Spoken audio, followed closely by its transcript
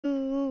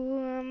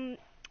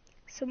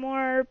some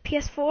more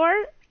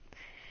PS4,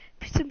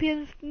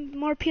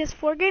 more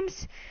PS4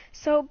 games.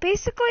 So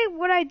basically,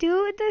 what I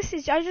do with this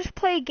is I just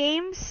play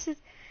games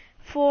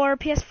for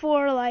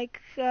PS4,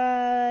 like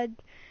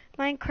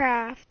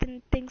Minecraft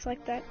and things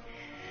like that.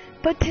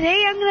 But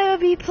today I'm gonna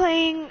be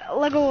playing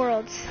Lego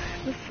Worlds.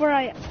 Before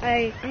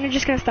I'm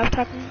just gonna stop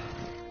talking.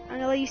 I'm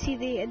gonna let you see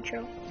the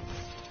intro.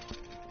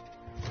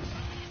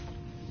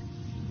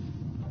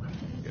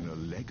 In a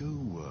Lego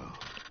world,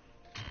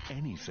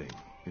 anything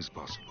is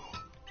possible.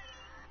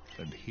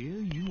 And here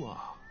you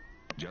are,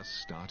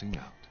 just starting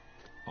out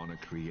on a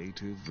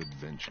creative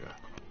adventure.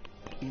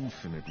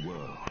 Infinite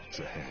worlds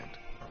ahead,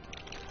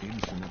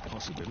 infinite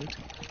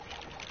possibility,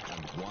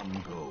 and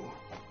one goal: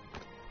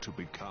 to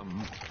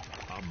become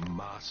a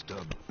master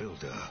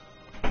builder.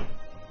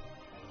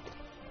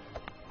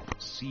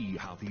 See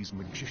how these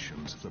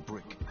magicians of the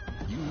brick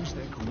use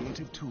their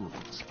creative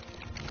tools,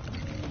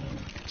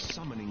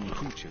 summoning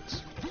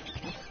creatures,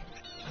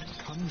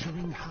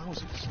 conjuring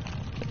houses,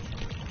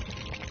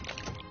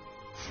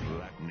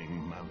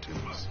 flattening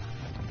mountains,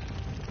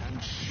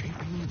 and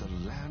shaping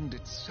the land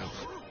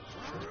itself.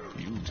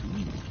 You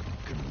too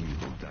can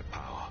wield that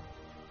power.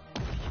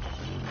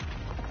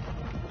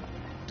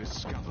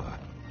 Discover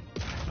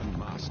and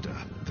master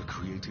the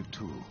creative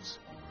tools.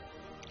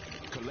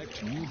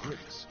 Collect new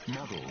bricks,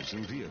 models,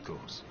 and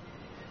vehicles.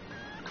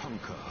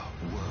 Conquer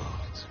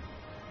worlds.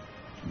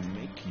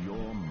 Make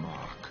your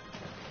mark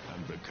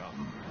and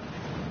become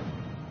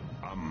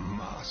a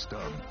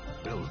master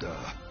builder.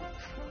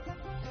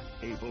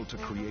 Able to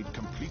create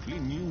completely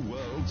new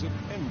worlds of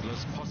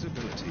endless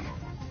possibility.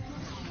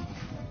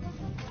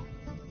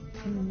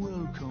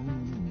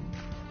 Welcome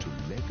to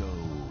Lego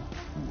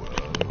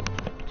World.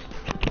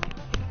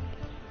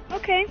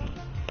 Okay,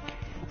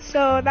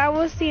 so that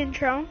was the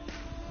intro.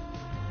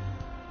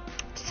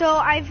 So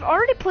I've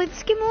already played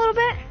this game a little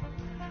bit.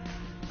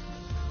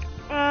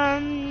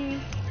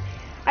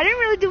 I didn't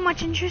really do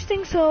much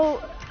interesting,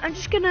 so I'm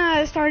just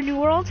gonna start a new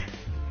world.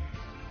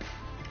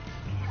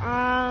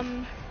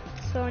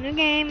 So a new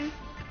game.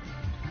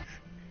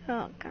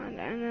 Oh god,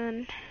 and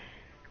then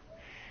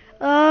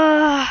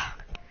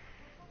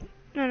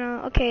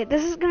no, okay,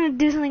 this is gonna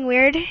do something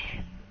weird.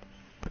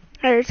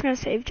 Alright, it's gonna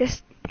save.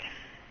 Just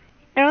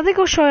I don't think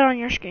I'll show it on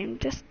your screen.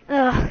 Just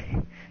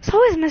it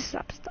always messes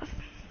up stuff.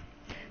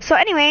 So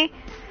anyway,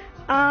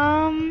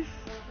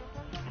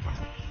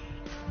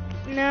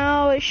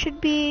 no, it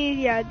should be,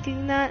 yeah,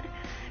 doing that,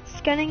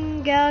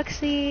 scanning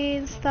galaxy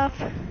and stuff.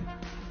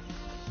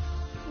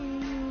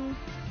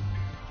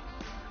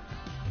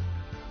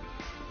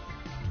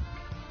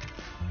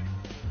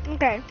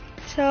 Okay,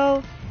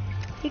 so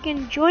you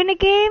can join a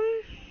game.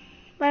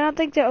 I don't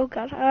think there. Oh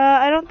god,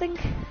 I don't think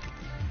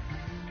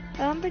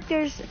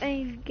there's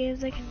any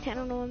games I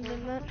don't know I'm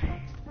doing that.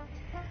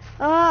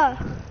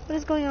 What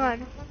is going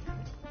on?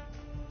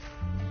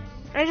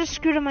 I just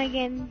screwed up my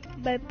game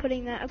by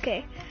putting that.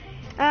 Okay.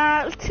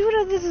 Let's see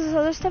what this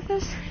other stuff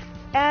is.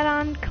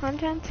 Add-on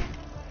content.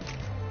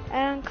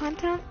 Add-on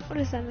content? What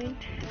does that mean?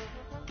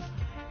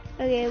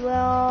 Okay,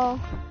 well,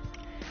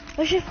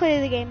 let's just play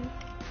the game.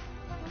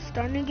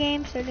 Start new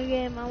game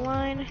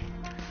online.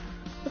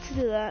 Let's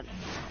do that.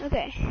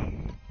 Okay.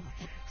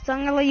 So I'm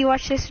gonna let you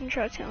watch this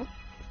intro too.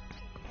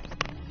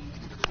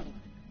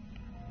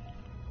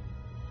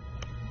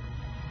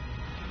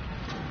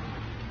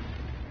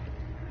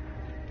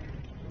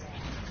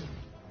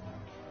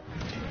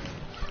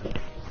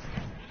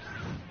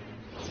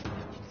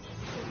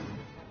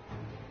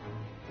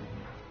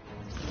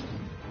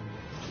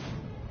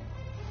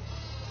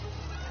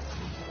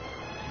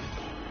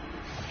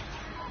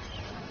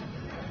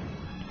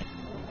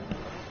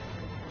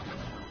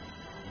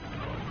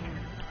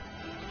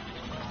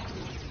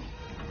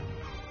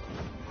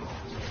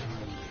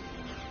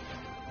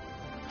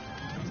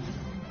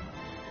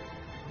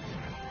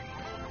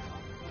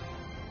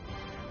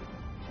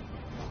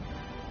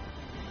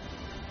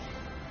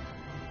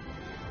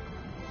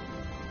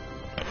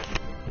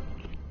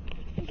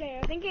 Okay,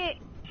 I think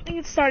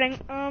it's starting.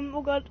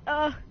 Oh god.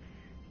 No,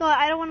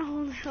 I don't want to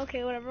hold it.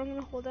 Okay, whatever. I'm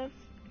gonna hold it.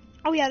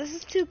 Oh yeah, this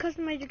is to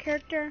customize your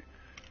character.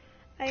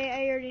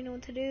 I already know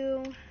what to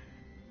do.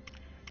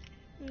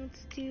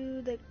 Let's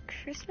do the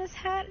Christmas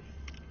hat.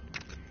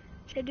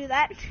 Should I do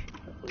that? It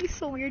would be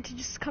so weird to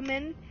just come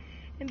in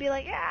and be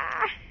like,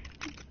 ah.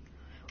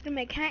 Wait a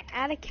minute, can I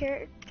add a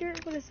character?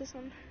 What is this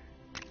one?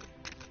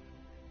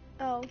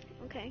 Oh,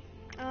 okay.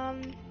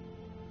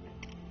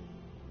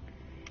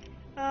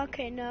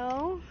 Okay,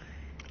 no.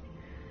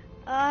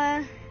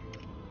 I'm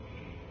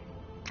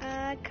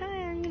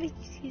gonna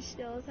use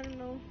those. I don't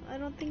know. I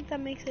don't think that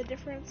makes a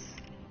difference.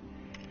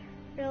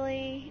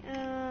 Really.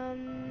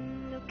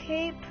 No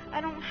cape.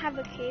 I don't have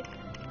a cape.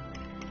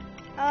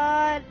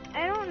 I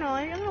don't know.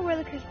 I'm gonna wear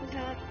the Christmas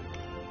hat.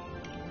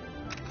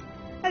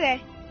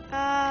 Okay.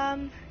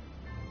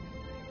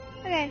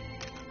 Okay.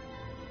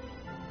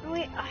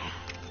 Wait.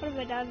 What have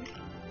I done?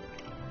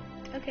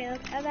 Okay,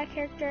 let's add that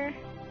character.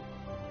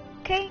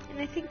 Okay, and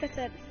I think that's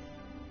it.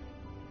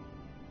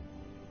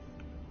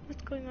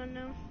 What's going on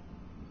now?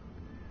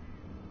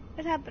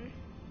 What happened?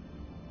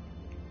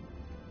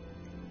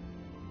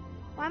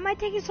 Why am I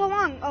taking so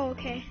long? Oh,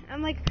 okay.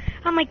 I'm like,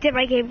 did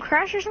my game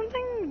crash or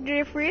something? Did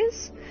it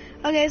freeze?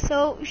 Okay,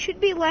 so we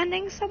should be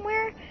landing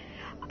somewhere.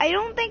 I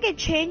don't think it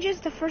changes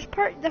the first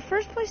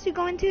place you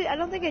go into. I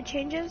don't think it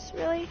changes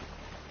really.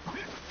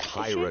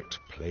 Pirate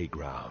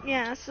Playground.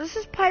 Yeah, so this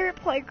is Pirate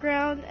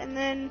Playground, and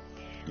then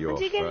Your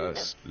once you get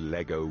first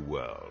Lego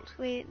world.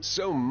 Wait.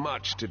 So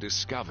much to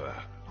discover,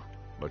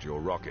 but your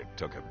rocket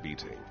took a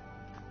beating.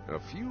 A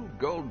few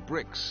gold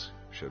bricks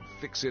should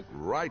fix it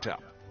right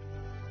up.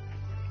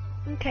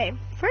 Okay,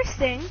 first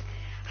thing,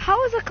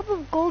 how is a couple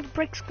of gold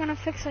bricks gonna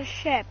fix a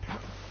ship?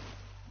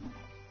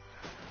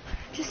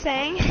 Just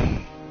saying.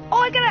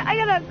 Oh, I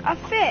got a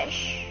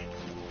fish.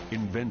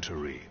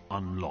 Inventory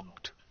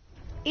unlocked.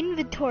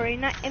 Inventory,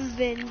 not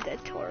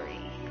inventory.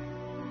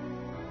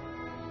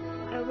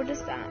 What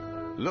is that?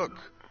 Look,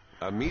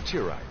 a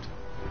meteorite.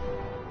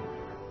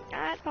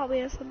 That probably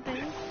has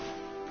something.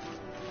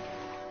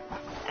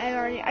 I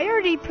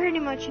already pretty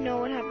much know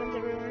what happens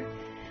everywhere.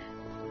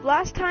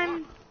 Last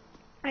time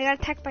I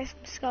got attacked by some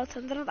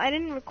skeletons. I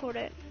didn't record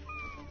it,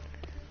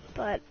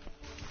 but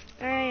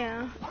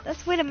yeah.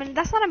 Wait a minute.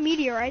 That's not a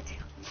meteorite.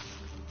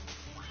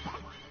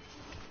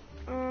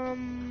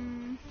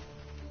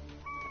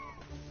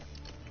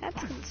 That's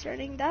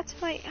concerning. How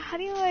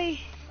do I?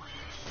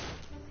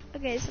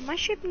 Okay, so my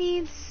ship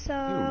needs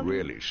some. You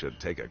really should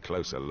take a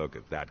closer look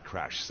at that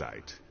crash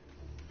site.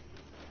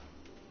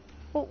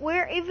 But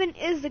where even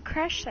is the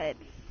crash site?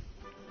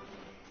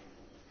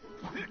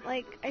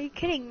 Like, are you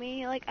kidding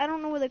me? Like, I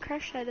don't know where the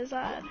crash site is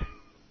at.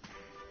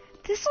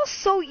 This was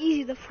so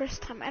easy the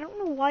first time. I don't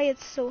know why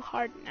it's so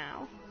hard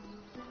now.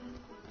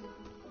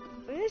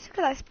 Maybe it's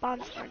because I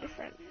spawned somewhere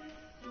different.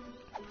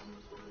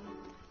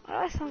 Why do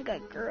I sound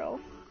like a girl?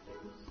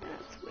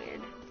 That's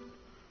weird.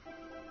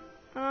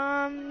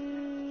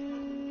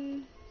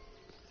 Climb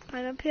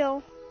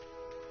uphill.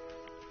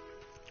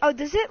 Oh,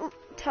 does it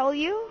tell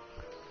you?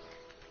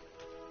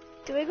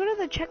 Do I go to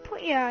the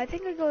checkpoint? Yeah, I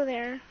think I go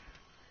there.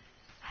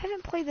 I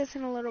haven't played this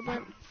in a little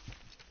bit.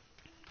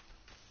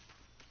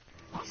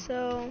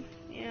 So,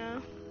 yeah.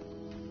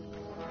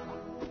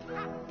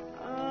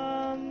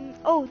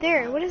 Oh,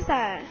 there. What is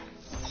that?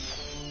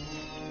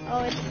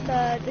 Oh, it's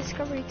the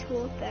discovery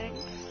tool thing.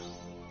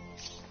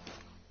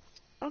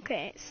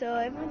 Okay, so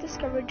I have a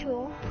discovery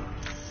tool.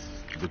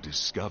 The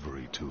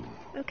discovery tool.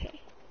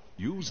 Okay.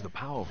 Use the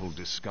powerful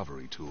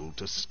discovery tool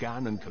to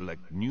scan and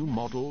collect new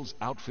models,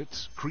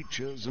 outfits,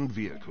 creatures, and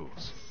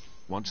vehicles.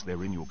 Once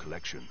they're in your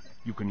collection,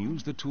 you can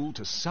use the tool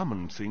to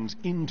summon things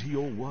into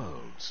your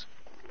worlds.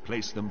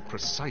 Place them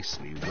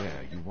precisely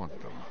where you want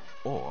them,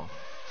 or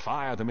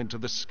fire them into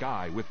the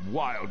sky with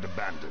wild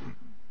abandon.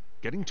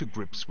 Getting to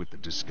grips with the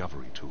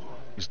discovery tool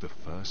is the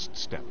first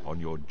step on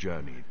your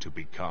journey to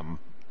become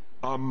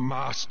a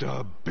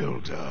master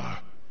builder.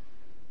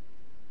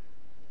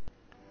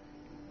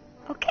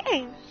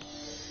 Okay.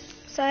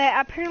 So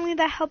apparently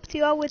that helps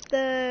you out with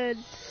the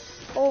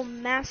whole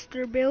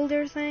master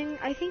builder thing.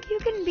 I think you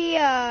can be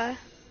a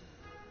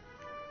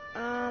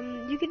I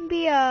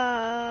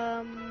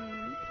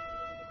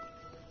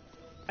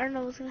don't know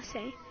what I was gonna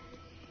say.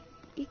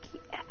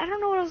 I don't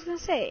know what I was gonna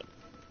say.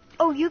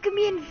 Oh, you can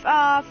be in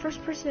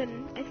first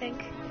person, I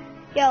think.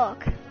 Yeah,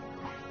 look.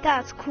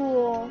 That's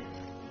cool.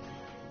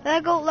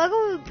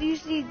 Lego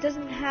usually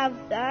doesn't have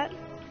that.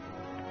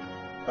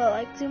 But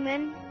like zoom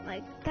in,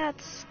 like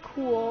that's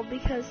cool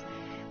because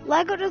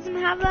Lego doesn't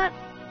have that.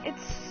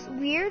 It's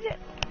weird that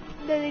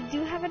they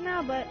do have it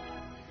now, but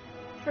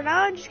for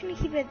now I'm just gonna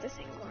keep it this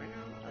angle right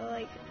now.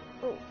 Like,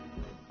 oh.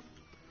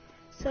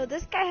 So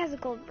this guy has a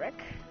gold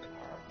brick.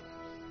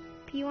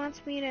 He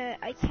wants me to.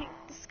 I can't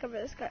discover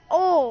this guy.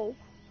 Oh.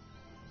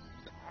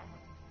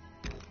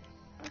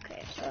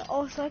 Okay.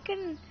 So I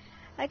can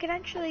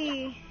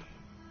actually.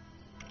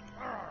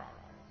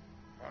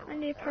 I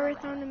need a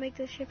pirate throne to make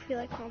this ship feel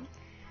like home.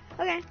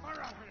 Okay.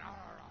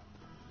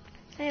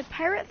 And a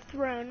pirate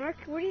throne.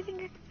 Where do you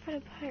think I can find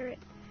a pirate?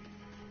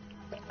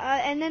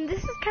 And then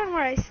this is kind of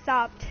where I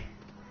stopped.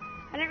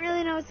 I didn't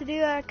really know what to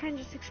do. I kind of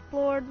just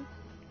explored.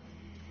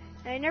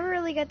 And I never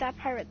really got that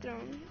pirate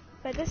throne.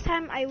 But this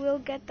time I will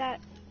get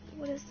that.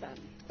 What is that?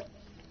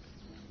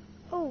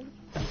 Oh,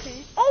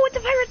 okay. Oh, it's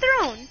a pirate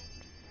throne!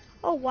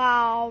 Oh,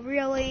 wow.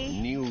 Really?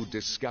 New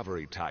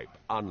discovery type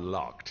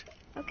unlocked.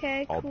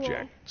 Okay, cool.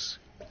 Objects.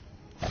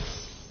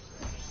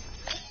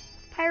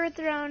 Pirate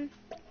throne.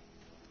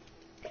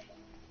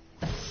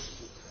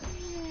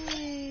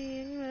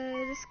 Yay, I'm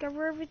gonna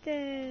discover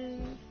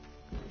everything.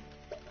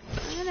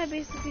 I'm gonna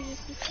basically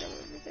just discover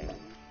everything.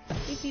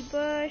 Leafy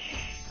bush.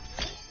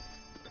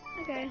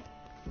 Okay.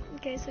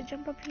 Okay, so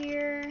jump up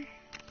here.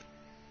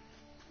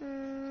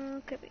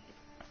 Okay,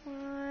 come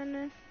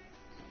on.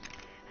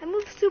 I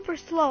move super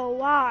slow.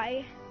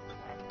 Why?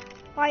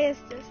 Why is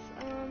this?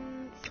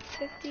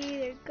 50.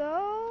 There you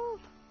go.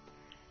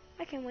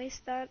 I can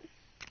waste that.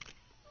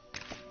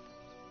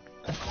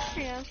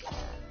 Yeah.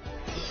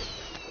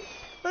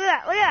 Look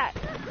at that! Look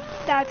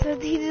at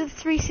that! He did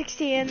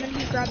 360 and then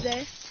he grabbed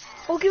it.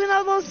 Oh, give me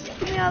all those!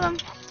 Give me all them!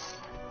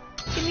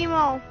 Give me them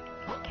all!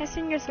 Can I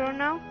sing your throne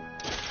now?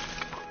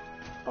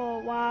 Oh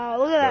wow,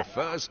 look at The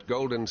first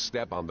golden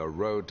step on the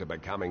road to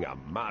becoming a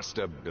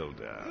master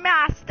builder. that.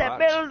 Master But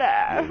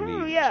builder. you'll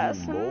need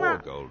Yes. 2 more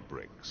gold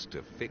bricks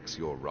to fix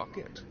your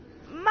rocket.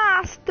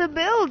 Master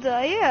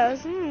builder,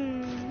 yes.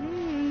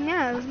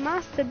 Yes,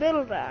 master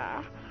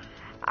builder.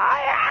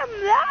 I am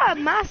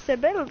the master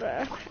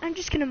builder. I'm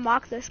just gonna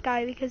mock this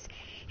guy because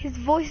his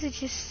voice is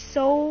just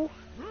so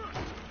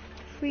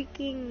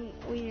freaking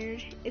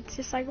weird. It's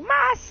just like,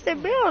 master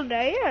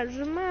builder, yes,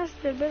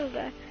 master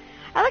builder.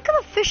 I like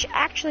how the fish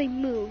actually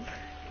move.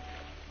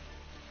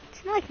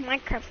 It's not like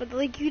Minecraft, but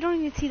like you don't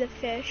even see the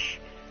fish.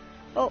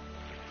 Oh,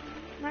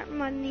 not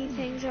many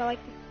things are like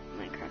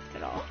Minecraft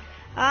at all.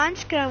 I'm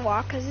just gonna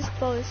walk because this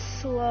boat is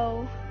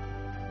slow.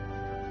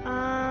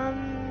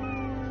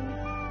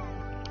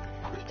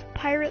 It's a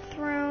pirate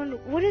throne.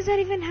 What does that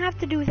even have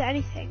to do with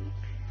anything?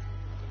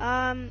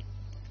 Can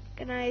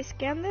I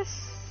scan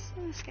this?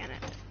 I'm gonna scan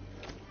it.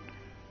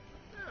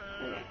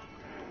 Okay.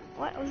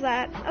 What was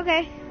that?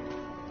 Okay.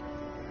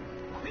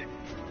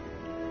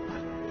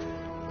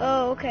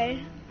 Oh,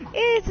 okay.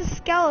 It's a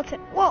skeleton.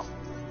 Whoa.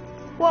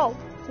 Whoa.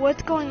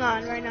 What's going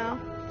on right now?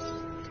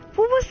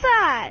 What was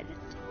that?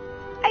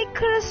 I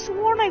could have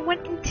sworn I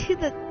went into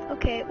the...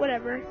 Okay,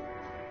 whatever.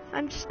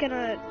 I'm just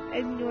gonna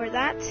ignore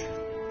that.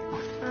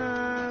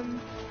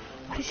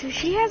 So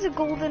she has a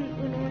golden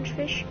orange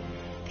fish.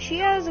 She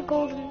has a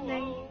golden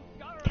thing.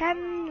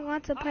 Ken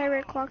wants a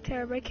pirate clock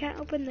tower, but I can't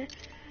open the...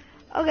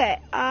 Okay,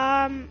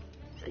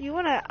 you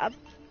want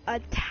a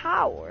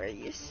tower,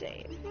 you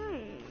say?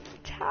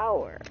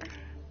 Tower.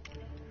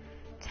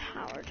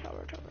 Tower.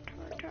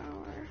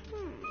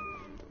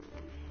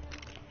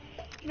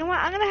 You know what?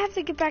 I'm gonna have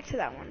to get back to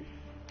that one.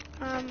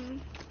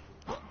 I'm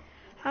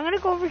gonna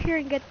go over here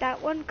and get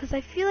that one because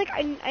I feel like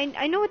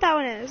I know what that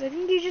one is. I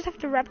think you just have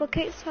to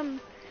replicate some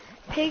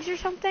pigs or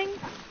something.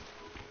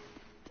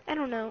 I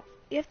don't know.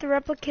 You have to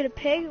replicate a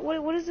pig.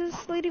 What does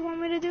this lady want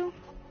me to do?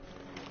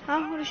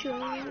 Huh? What does she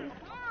want me to do?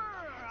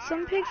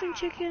 Some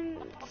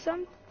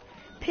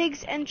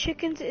pigs and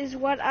chickens is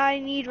what I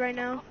need right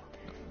now.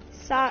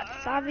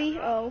 Savvy?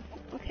 Oh,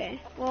 okay.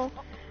 Well,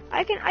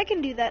 I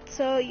can do that.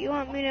 So you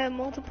want me to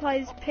multiply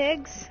these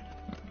pigs?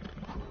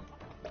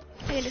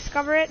 I can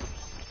discover it.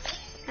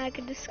 And I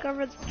can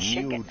discover the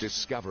chicken. New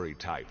discovery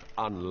type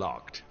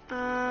unlocked.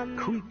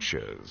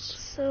 Creatures.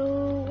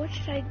 So what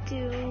should I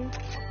do?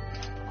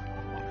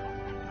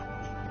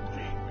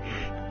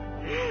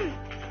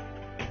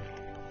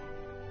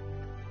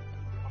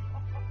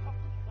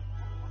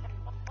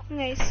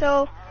 Okay,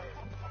 so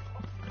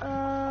I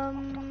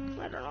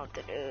don't know what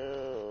to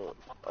do.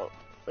 Oh,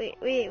 wait,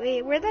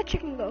 where'd that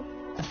chicken go?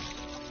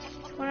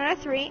 1 out of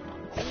 3.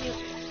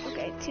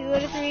 Okay, 2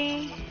 out of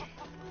 3.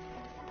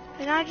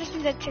 And now I just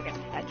need that chicken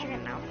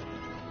now.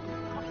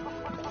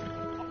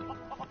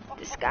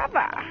 Discover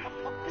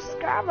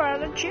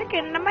the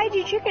chicken, the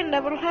mighty chicken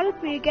that will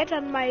help me get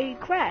on my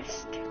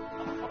quest.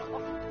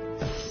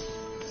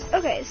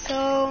 Okay,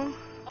 so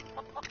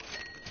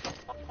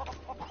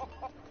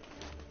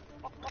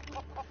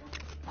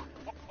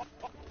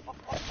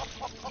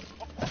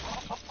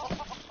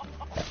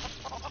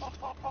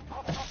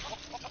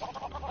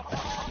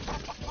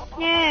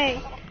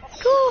yay!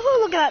 Cool,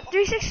 look at that,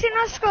 360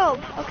 no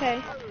scope.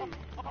 Okay,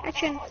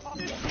 action.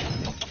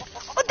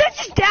 Oh, that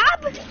just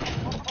dabbed?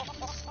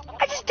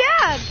 I just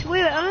dabbed.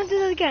 Wait, I'm gonna do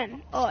that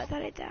again. Oh, I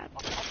thought I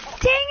dabbed.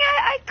 Dang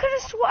it! I could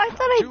have swore. I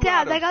thought I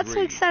dabbed. I got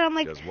so excited. I'm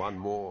like, just one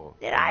more.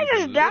 Did I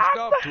just lift dab?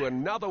 off to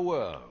another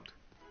world.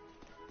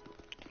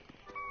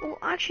 Well,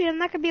 actually, I'm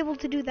not gonna be able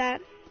to do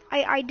that.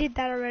 I did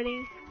that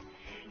already,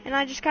 and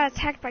I just got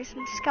attacked by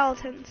some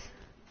skeletons.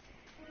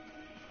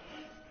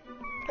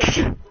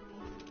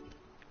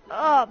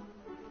 Oh,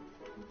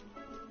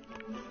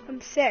 I'm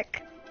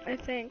sick. I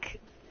think.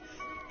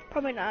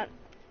 Probably not.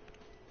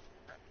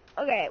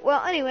 Okay.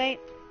 Well, anyway,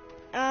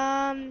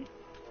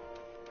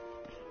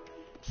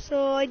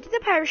 so I did the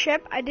pirate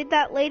ship. I did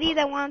that lady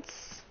that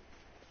wants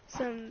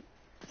some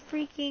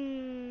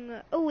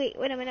freaking... Oh, wait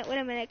a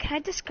minute. Can I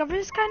discover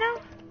this guy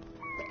now?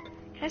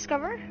 Can I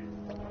discover?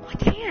 Oh, I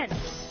can.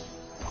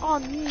 Oh,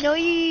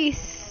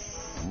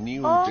 nice.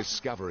 New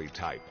discovery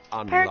type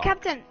unlocked. Pirate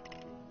captain.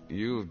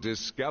 You've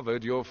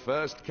discovered your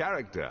first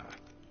character.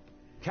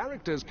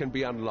 Characters can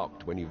be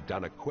unlocked when you've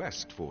done a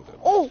quest for them.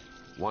 Oh.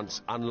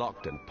 Once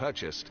unlocked and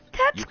purchased,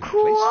 That's you can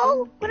cool. place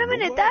them Wait a in the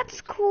minute. world.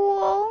 That's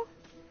cool.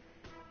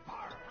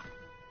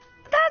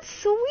 That's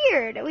so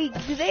weird. Wait,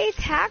 do they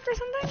attack or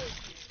something?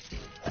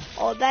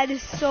 Oh, that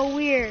is so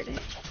weird.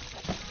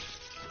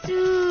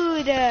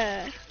 Dude.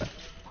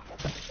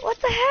 What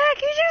the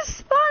heck? You just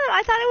spawned him.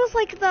 I thought it was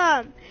like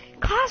the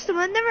costume.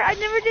 I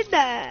never did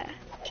that.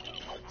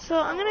 So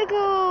I'm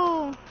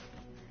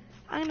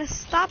gonna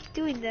stop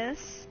doing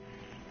this.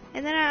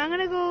 And then I'm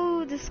gonna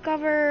go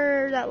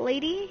discover that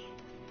lady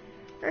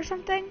or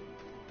something.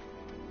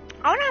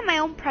 I wanna have my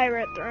own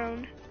pirate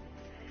throne.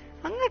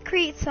 I'm gonna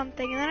create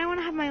something, and then I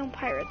wanna have my own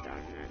pirate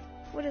throne.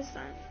 What is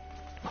that?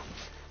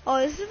 Oh,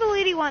 this is the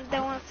lady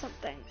that wants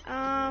something.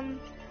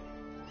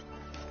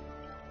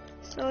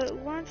 So it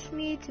wants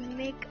me to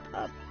make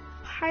a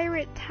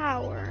pirate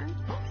tower.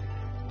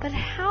 But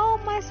how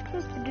am I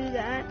supposed to do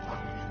that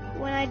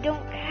when I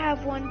don't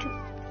have one to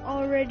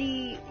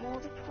already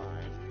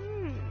multiply?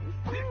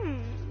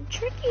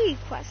 Tricky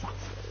questions.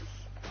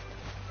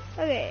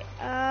 Okay,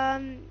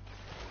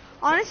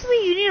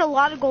 honestly, you need a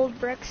lot of gold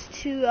bricks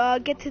to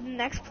get to the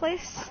next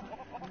place.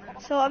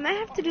 So I might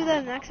have to do that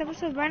in the next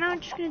episode. Right now, I'm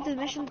just gonna do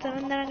the missions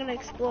and then I'm gonna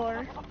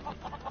explore.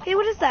 Hey,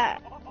 what is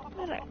that?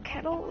 What is that,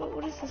 kettle?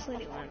 What does this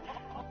lady want?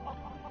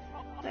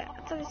 Wait,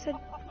 I thought I said,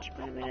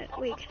 wait a minute.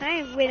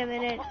 Wait a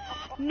minute.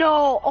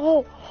 No,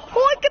 oh,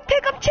 I can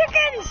pick up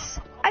chickens!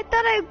 I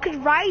thought I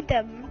could ride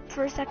them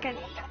for a second.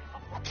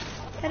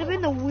 That'd have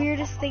been the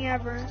weirdest thing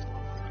ever.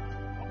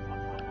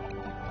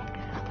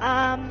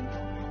 I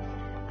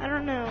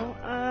don't know.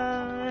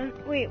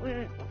 Wait.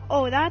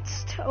 Oh,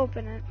 that's to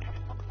open it.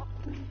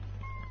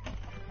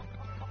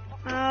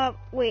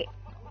 Wait.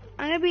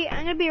 I'm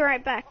gonna be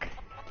right back.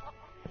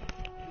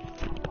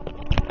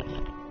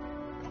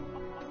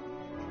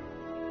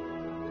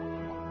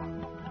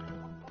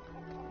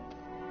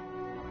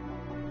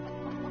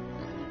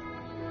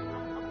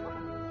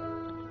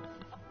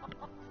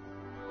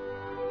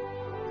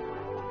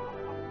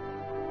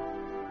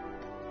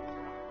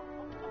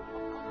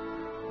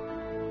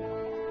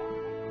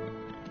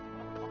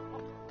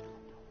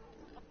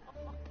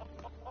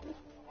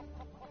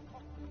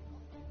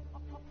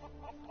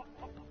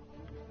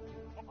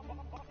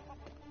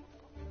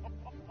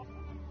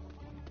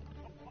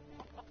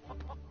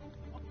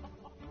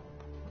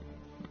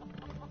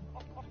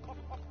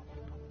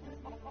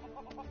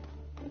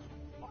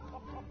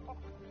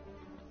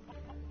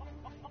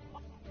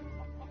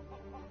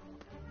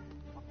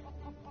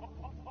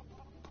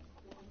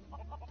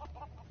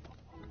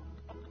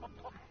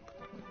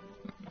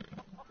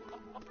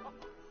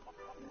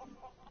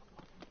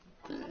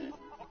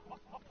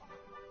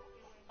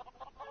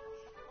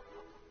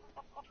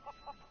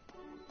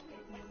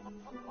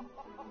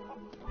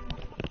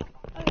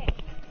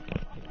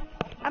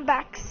 I'm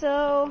back.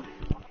 So,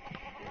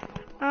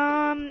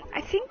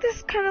 I think this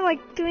is kind of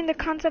like doing the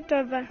concept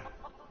of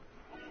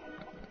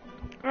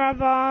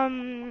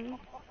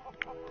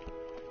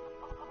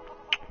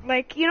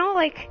like, you know,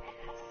 like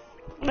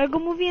Lego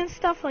Movie and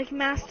stuff, like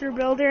Master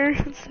Builder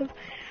and stuff.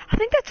 I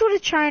think that's what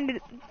it's trying to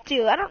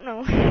do. I don't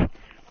know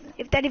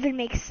if that even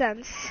makes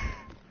sense,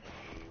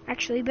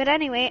 actually. But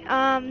anyway,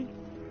 I'm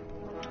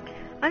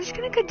just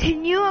gonna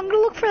continue. I'm gonna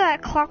look for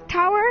that clock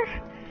tower.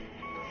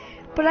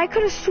 But I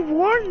could have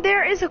sworn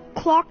there is a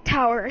clock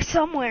tower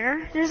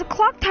somewhere. There's a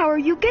clock tower.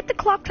 You get the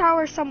clock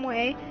tower some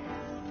way.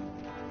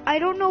 I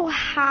don't know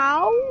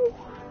how.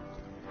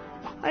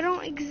 I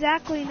don't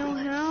exactly know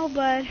how,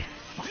 but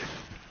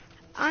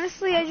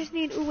honestly, I just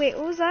need... Oh, wait,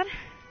 what was that?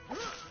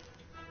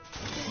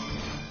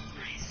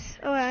 Nice.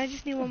 Oh, I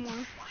just need one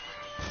more.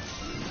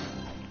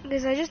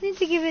 Because I just need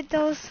to give it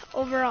those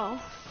overall.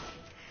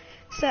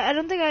 So I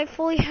don't think I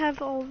fully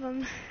have all of them.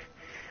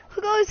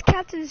 Look at all these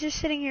captains just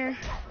sitting here.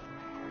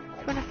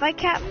 You wanna fight,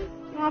 Captain?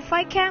 You wanna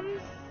fight,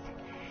 Captain?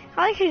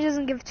 I like how he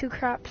doesn't give two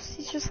craps.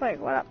 He's just like,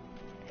 what up?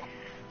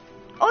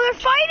 Oh, they're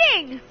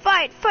fighting!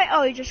 Fight!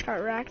 Oh, he just got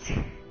wrecked.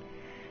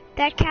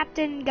 That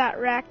captain got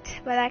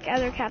wrecked by that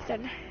other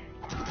captain.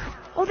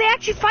 Oh, they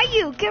actually fight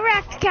you! Get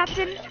wrecked,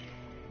 Captain!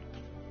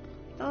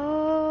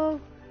 Oh.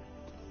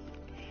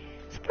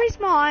 It's a pretty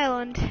small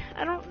island.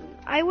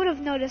 I would have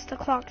noticed the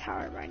clock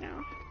tower by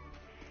now.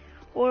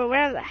 Or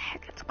whatever the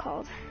heck it's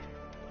called.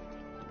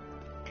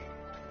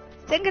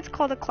 I think it's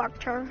called a clock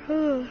tower.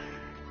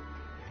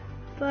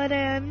 But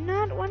I'm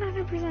not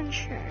 100%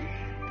 sure.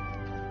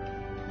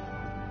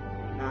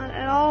 Not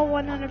at all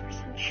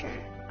 100% sure.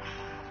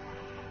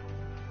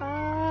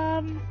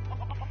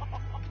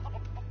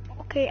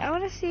 Okay, I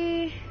want to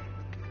see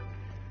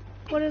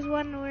what is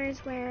one, where is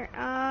where.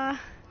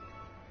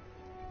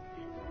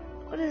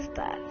 What is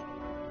that?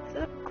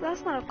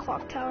 That's not a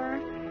clock tower.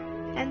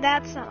 And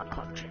that's not a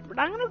clock tower. But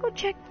I'm gonna go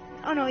check.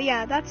 Oh no,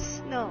 yeah,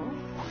 that's, no.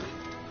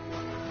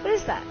 What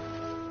is that?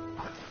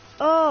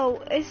 Oh,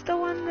 it's the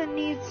one that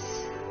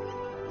needs...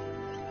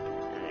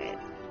 Alright.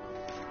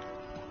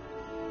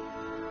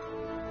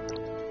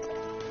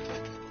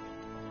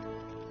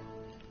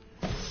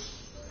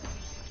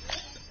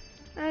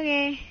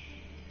 Okay.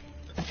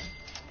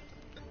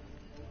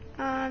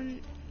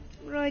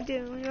 What do I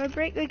do? Do I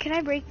break? Wait, can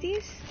I break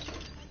these?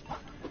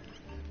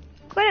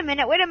 Wait a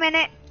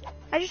minute.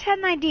 I just had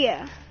an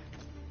idea.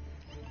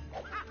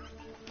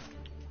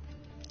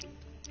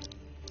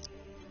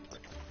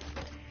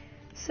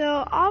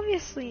 So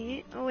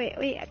obviously, oh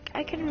wait,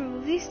 I can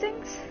remove these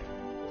things.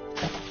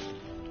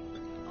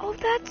 Oh,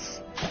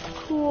 that's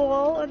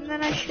cool. And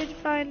then I should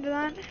find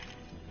that.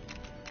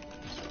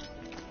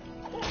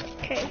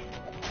 Okay.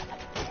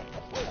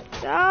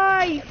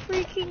 Die, you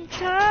freaking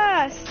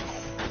chests!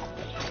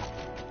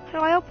 How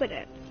do I open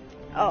it?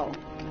 Oh,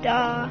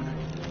 duh.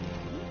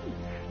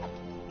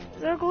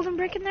 Is there a golden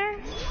brick in there?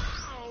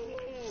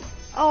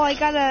 Oh, I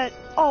gotta.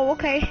 Oh,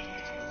 okay.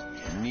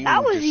 New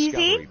That was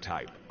discovery easy.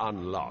 Type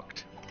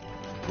unlocked.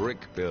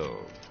 Brick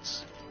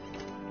builds.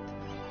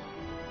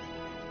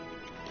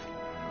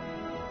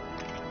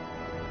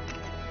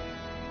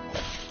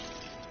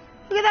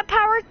 at that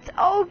power.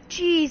 Oh,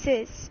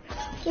 Jesus.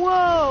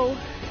 Whoa.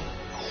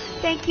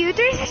 Thank you.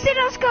 360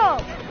 no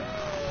scope.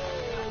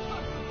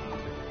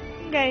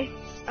 Okay.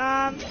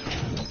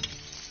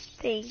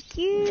 Thank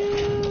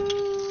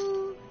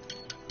you.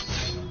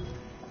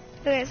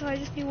 Okay, so I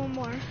just need one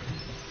more.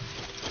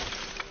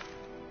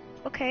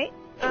 Okay.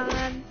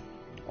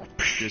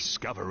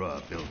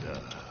 Discoverer builder.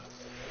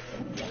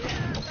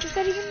 Does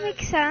that even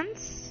make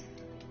sense?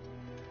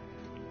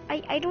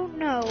 I don't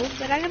know,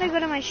 but I'm gonna go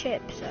to my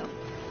ship, so.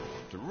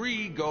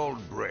 3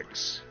 gold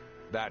bricks.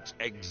 That's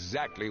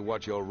exactly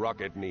what your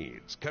rocket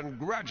needs.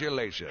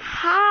 Congratulations.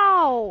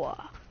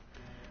 How?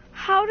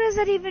 How does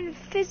that even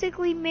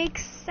physically make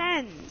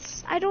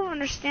sense? I don't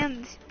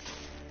understand.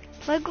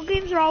 Lego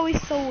games are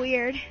always so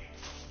weird.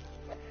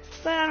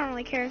 But I don't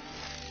really care.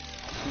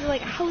 You're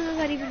like, how does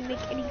that even make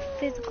any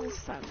physical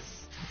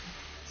sense?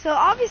 So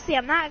obviously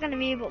I'm not going to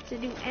be able to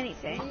do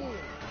anything.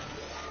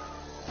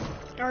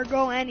 Or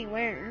go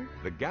anywhere.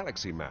 The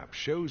galaxy map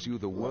shows you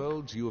the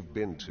worlds you have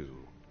been to.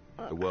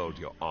 The world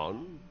you're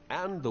on,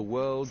 and the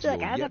worlds So, like,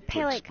 you're I have to yet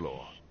pay to like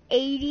explore.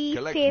 80,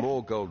 Collect 50.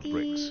 more gold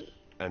bricks,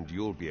 and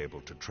you'll be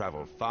able to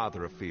travel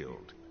farther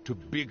afield to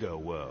bigger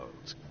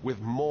worlds with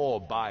more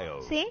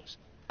biomes. See?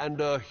 And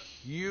a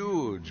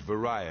huge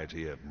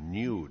variety of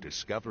new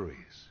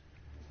discoveries.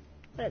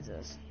 What is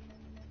this?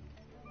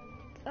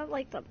 Is that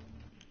like the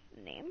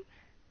name?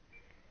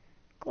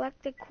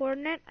 Galactic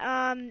coordinate.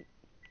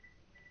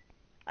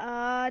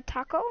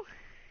 Taco?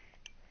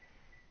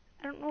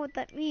 I don't know what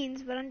that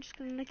means, but I'm just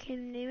gonna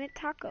name it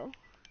Taco.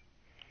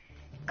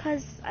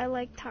 Cause I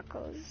like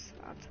tacos.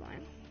 That's why.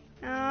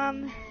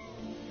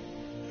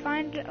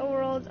 Find a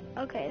world.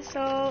 Okay,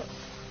 so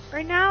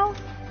right now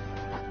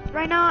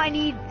I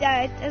need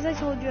that. As I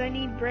told you, I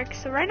need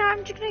bricks. So right now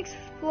I'm just gonna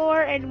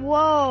explore, and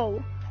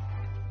whoa,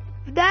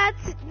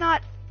 that's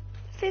not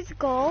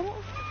physical.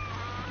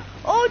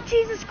 Oh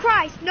Jesus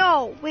Christ!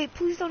 No, wait,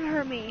 please don't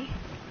hurt me.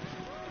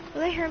 Will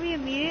they hurt me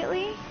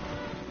immediately?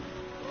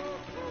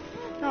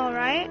 No,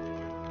 right?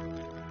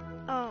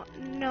 Oh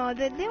no,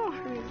 they won't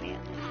hurt me immediately.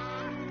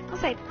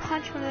 Unless I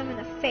punch one of them in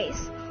the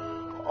face.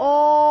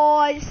 Oh,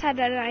 I just had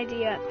an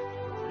idea.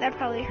 That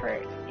probably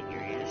hurt in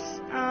your ears.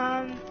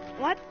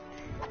 What?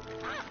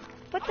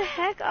 What the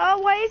heck? Oh,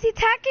 why is he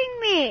attacking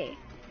me?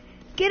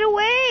 Get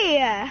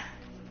away!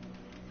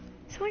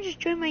 Someone just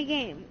joined my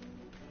game.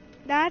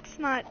 That's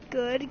not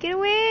good. Get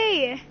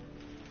away!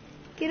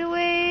 Get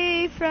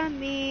away from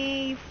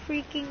me, you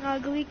freaking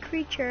ugly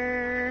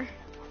creature.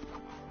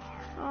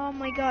 Oh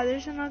my god,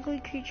 there's an ugly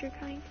creature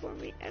coming for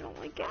me. I don't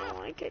like it, I don't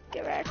like it.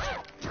 Get back.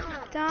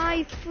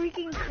 Die,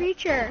 freaking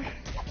creature.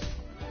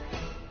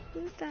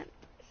 Who's that?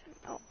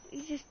 Oh,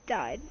 he just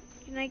died.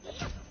 Can I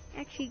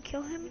actually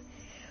kill him?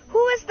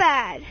 Who is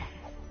that?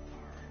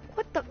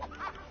 What the?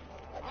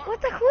 Who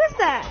is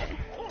that?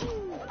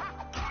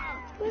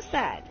 Who is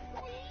that?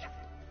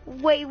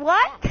 Wait,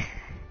 what?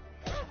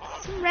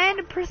 Some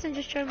random person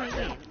just joined my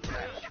game.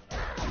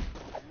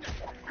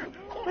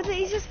 What?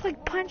 He's just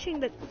like punching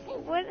the.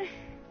 What?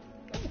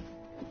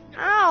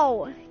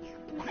 Ow!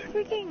 You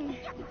freaking.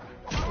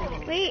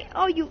 Wait.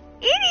 Oh, you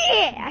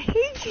idiot! I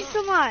hate you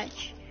so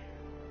much.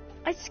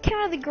 I just came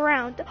out of the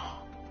ground.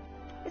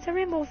 It's a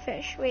rainbow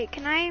fish. Wait,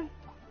 can I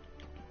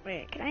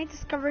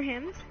discover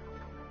him?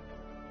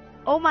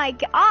 Oh my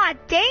god! Ah,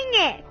 dang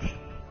it!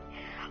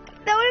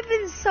 That would have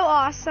been so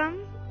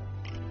awesome.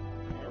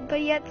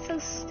 But yet so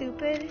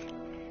stupid.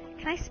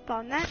 Can I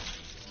spawn that?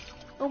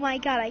 Oh my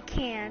god, I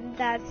can.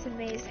 That's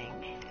amazing.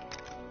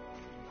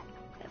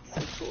 That's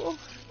so cool.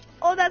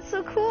 Oh, that's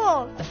so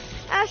cool.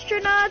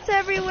 Astronauts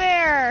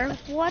everywhere.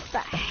 What the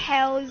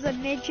hell is a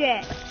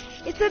midget?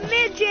 It's a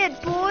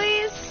midget,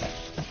 boys.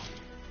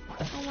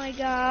 Oh my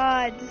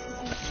god, this is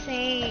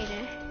insane.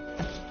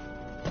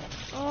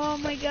 Oh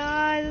my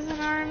god, there's an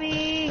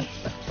army.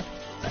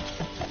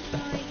 Oh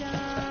my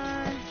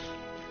god.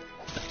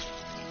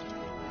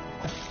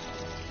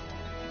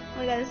 Oh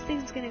my god, this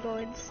thing's gonna go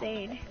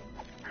insane.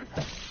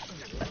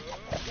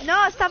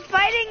 No, stop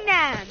fighting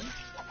them!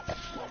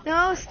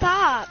 No,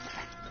 stop!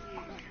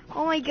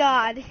 Oh my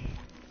god.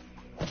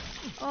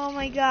 Oh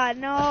my god,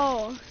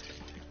 no.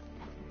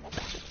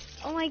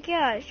 Oh my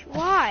gosh,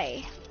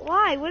 why?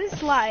 Why? What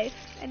is life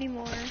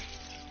anymore?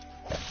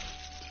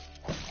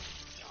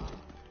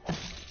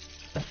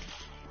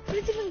 What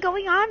is even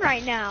going on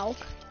right now?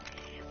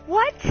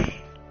 What?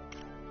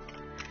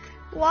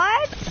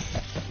 What?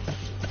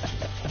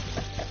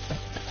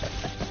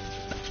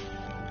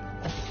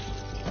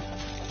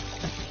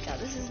 God,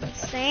 this is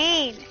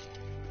insane.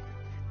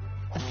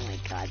 Oh my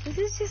god, this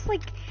is just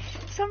like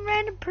some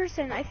random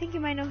person. I think you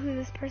might know who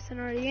this person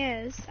already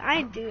is.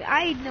 I do.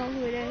 I know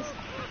who it is.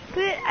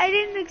 But I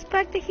didn't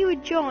expect that he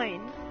would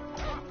join.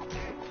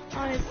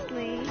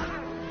 Honestly.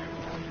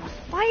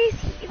 Why is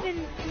he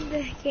even in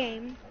the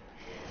game?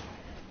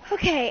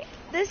 Okay,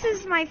 this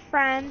is my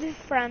friend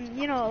from,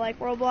 you know, like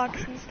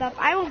Roblox and stuff.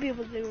 I won't be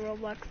able to do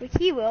Roblox, but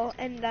he will.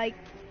 And like,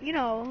 you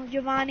know,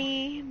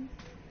 Giovanni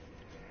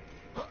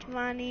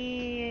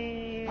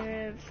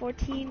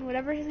 14,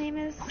 whatever his name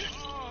is.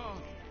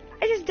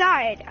 I just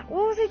died.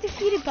 What was I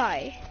defeated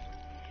by?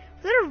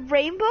 Was that a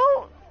rainbow?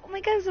 Oh my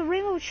god, it was a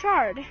rainbow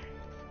shard.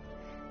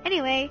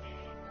 Anyway,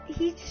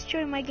 he just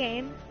joined my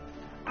game.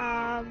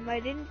 I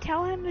didn't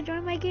tell him to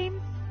join my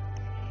game,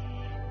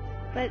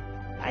 but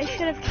I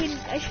should have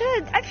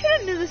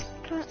knew this.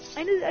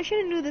 I should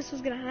have knew this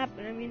was gonna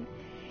happen. I mean,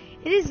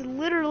 it is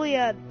literally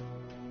a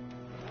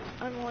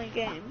online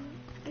game.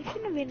 It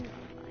shouldn't have been an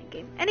online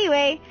game.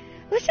 Anyway,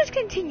 let's just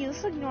continue.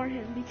 Let's ignore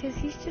him because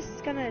he's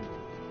just gonna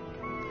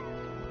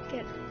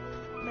get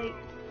like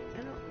I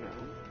don't know.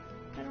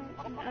 I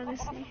don't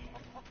honestly.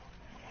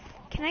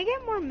 Can I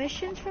get more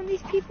missions from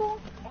these people?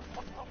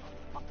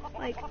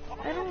 Like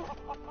I don't.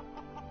 Oh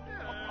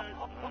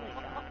my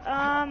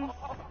god.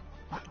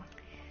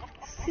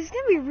 He's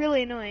gonna be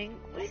really annoying.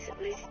 What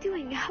is he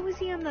doing? How is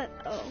he on the?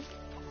 Oh.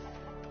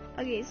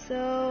 Okay,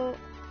 so.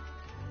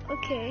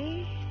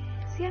 Okay.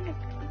 Is he on the?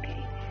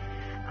 Okay.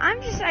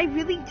 I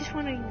really just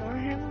want to ignore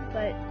him,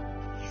 but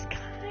he's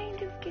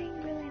kind of getting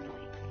really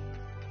annoying.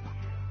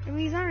 I mean,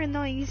 he's not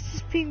annoying. He's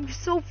just being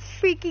so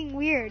freaking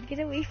weird. Get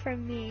away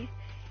from me,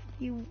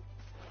 you.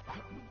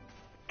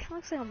 Kind of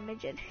looks like a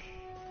midget.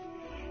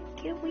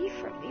 Get away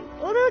from me.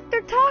 Oh, look,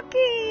 they're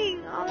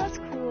talking. Oh, that's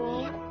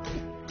cool.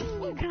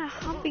 You're kind of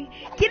humping.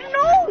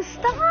 No,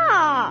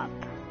 stop!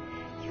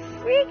 You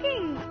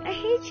freaking, I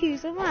hate you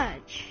so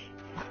much.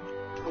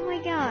 Oh my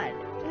god,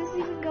 what is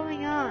even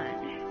going on?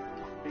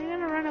 I'm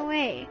gonna run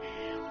away.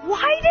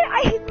 Why did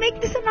I make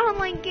this an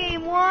online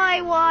game?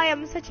 Why?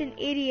 I'm such an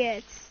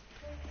idiot.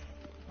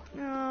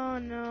 Oh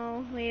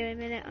no, wait a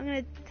minute, I'm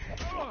gonna...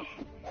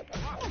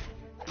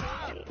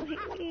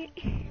 Wait.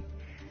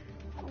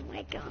 Oh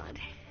my god.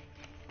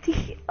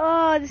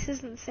 Oh, this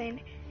is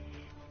insane.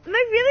 Am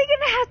I really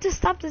gonna have to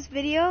stop this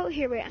video?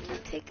 Here, wait, I'm gonna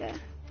take a...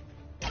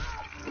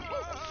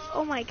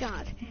 Oh my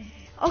god.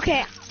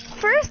 Okay,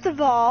 first of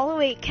all,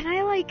 wait, can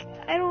I like...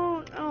 I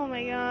don't... Oh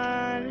my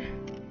god.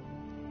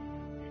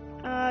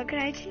 Can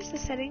I change the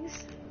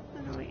settings?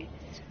 Oh, no, wait.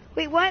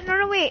 Wait, what?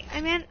 No, wait.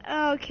 I meant...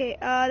 okay,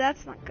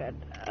 that's not good.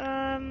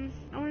 I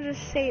want to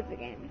just save the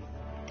game.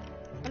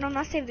 Oh, no,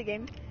 not save the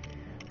game.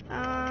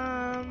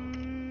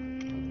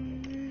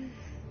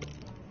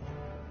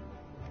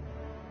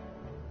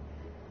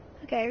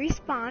 Okay,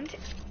 respawned.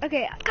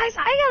 Okay, guys,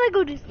 I gotta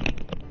go to...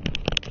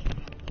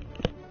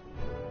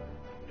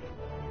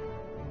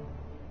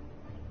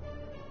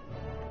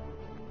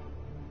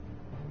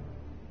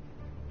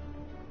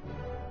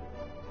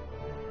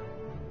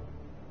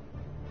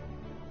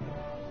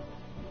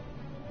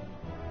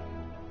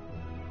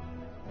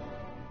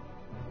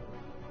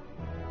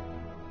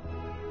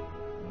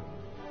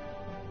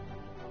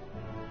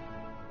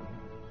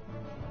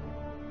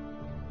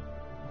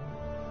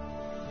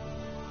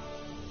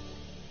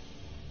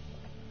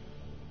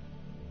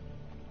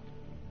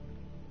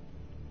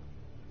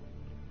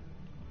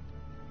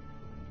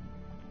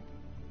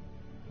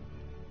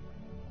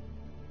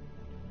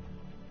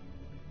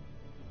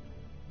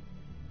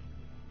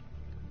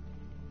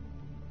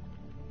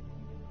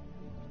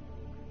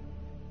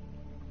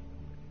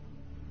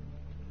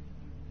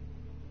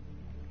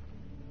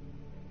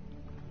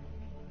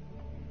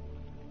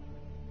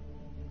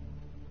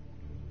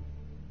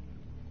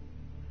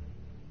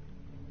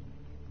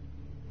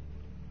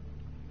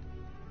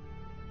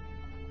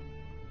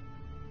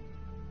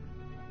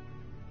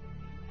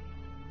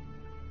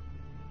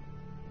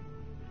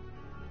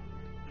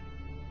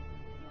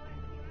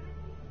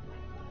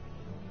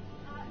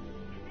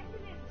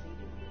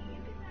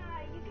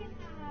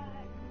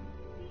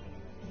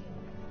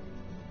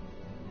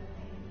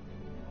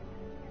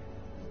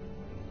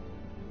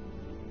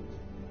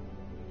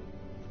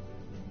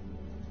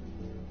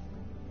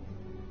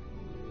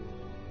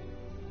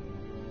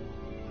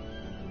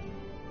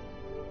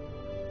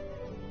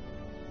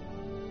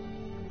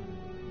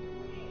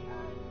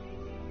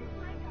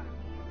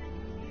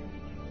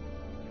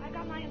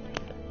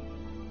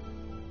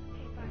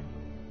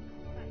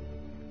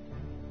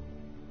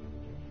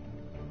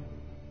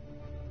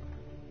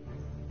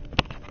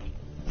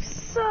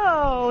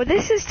 So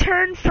this is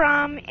turned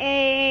from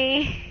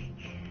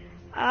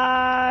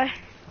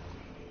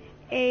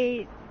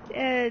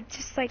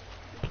just like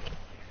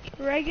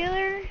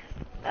regular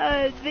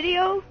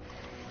video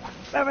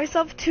by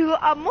myself to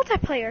a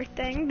multiplayer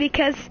thing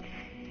because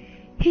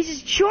he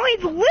just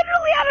joined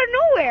literally out of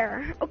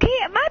nowhere.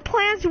 Okay, my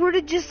plans were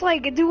to just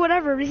like do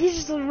whatever, but he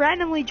just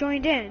randomly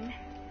joined in.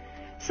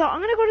 So I'm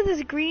gonna go to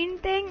this green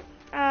thing.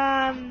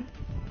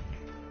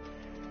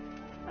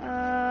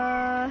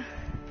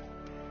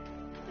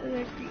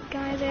 There's a green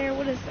guy there.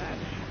 What is that?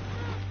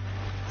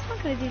 It's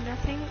not gonna do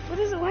nothing. What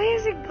is it? Why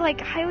is it like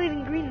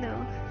highlighting green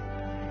though?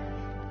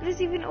 What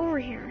is even over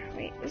here?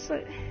 Wait, it's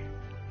like...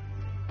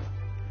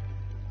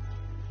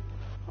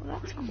 Oh,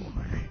 that's cool.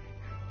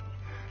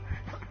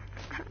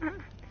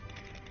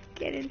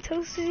 Getting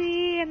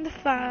toasty in the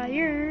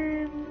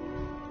fire.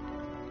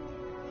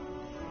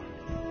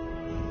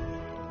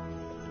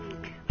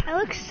 I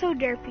look so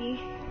derpy.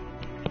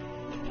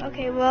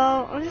 Okay,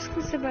 well, I'm just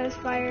gonna sit by this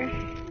fire.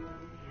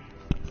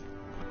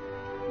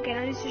 Okay,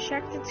 now he's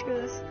distracted. Screw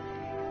this.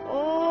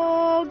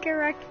 Oh, get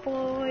wrecked,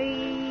 boy.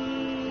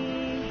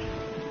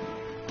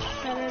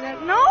 Da-da-da.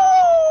 No!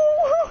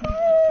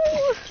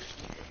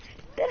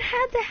 That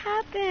had to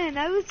happen.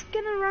 I was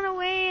gonna run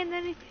away and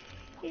then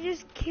he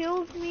just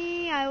killed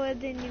me. I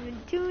didn't even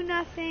do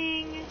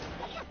nothing.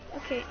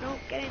 Okay, no,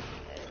 get in.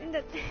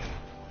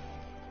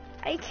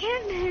 I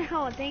can't,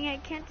 oh dang it, I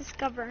can't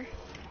discover.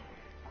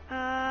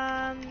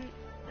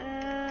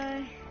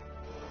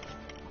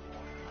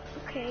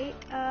 Okay,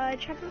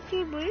 chop up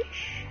the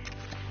bush.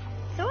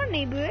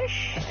 Thorny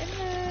bush.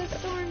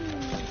 Thorns.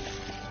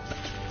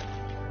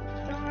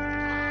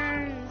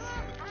 Thorns.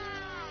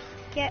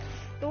 Get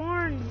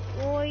thorns,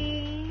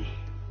 boy.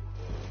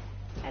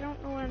 I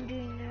don't know why I'm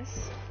doing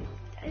this.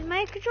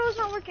 My control's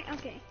not working.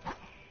 Okay.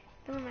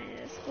 Never mind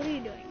this. What are you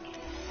doing?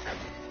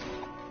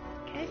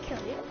 Can I kill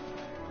you?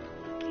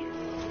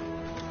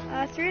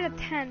 I can't. 3 out of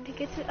 10 to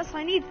get to. Oh, so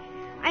I need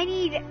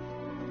a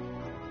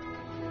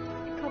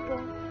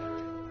couple.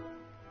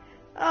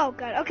 Oh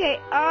god. Okay.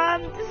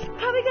 This is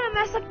probably gonna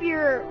mess up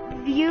your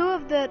view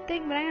of the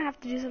thing, but I'm gonna have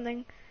to do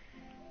something.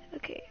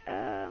 Okay.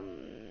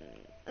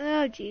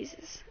 Oh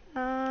Jesus.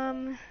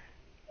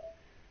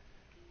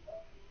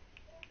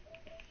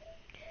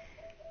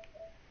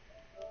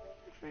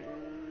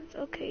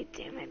 Okay.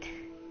 Damn it.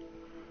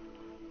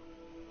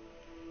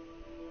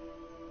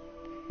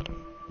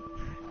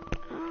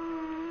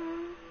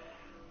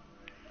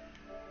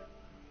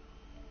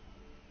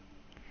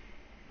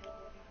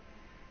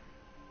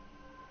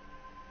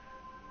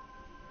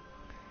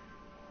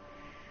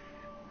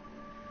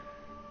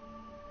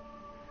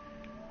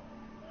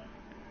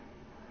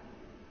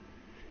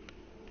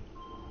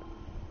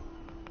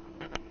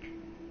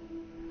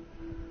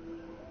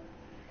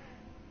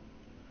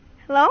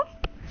 Hello?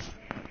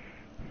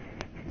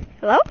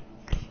 Hello?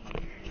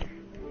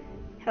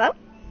 Hello?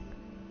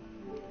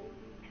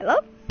 Hello?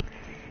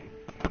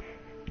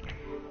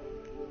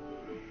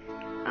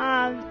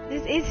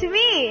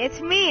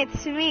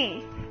 It's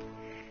me.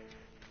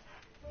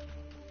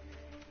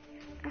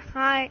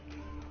 Hi.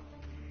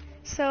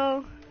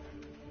 So,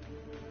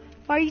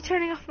 why are you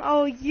turning off?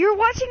 Oh, you're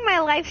watching my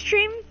live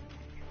stream?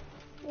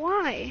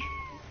 Why?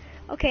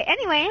 Okay,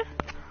 anyway,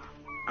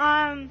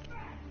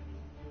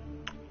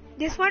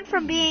 this went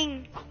from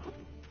being,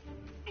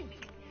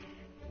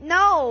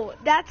 no,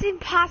 that's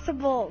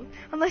impossible.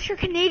 Unless you're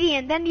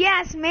Canadian, then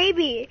yes,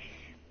 maybe.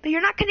 But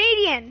you're not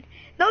Canadian.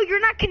 No,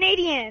 you're not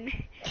Canadian.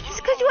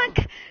 Just because you went,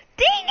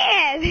 dang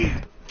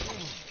it!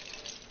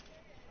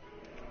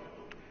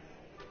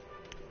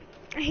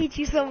 I hate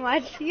you so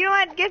much. You know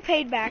what? Get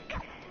paid back.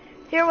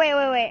 Here,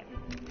 wait.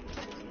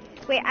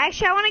 Wait,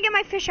 actually, I want to get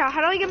my fish out.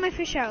 How do I get my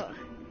fish out?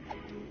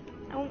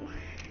 Oh.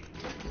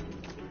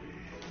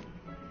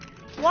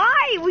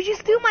 Why? We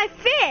just threw my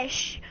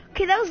fish.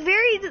 Okay, that was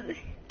very...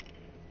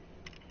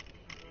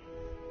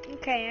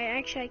 Okay,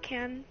 I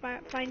can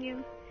find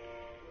you.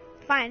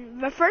 Fine,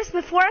 but first,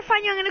 before I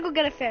find you, I'm gonna go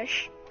get a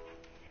fish.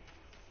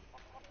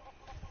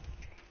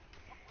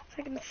 So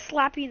I can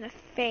slap you in the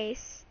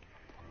face.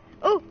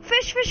 Oh,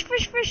 fish!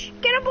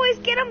 Get him, boys,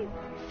 get him!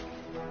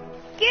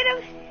 Get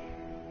him!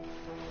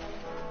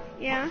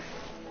 Yeah.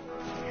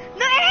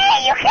 No,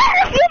 hey, you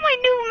can't reveal my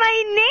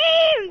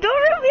name!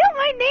 Don't reveal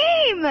my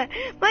name!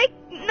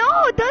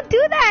 No, don't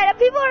do that!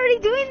 People are already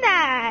doing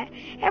that!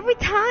 Every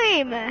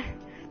time!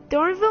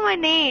 Don't reveal my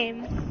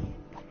name.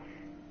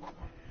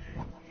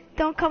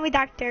 Don't call me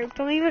doctor.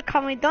 Don't even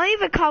call me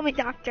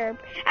doctor.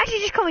 Actually,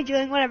 just call me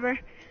Julian, whatever.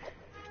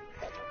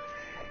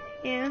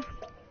 Yeah.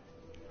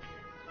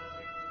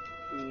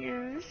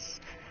 Yes.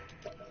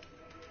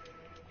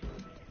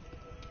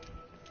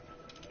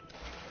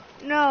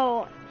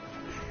 No.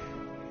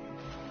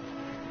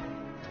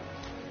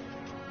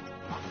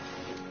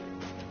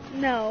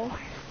 No.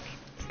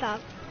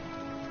 Stop.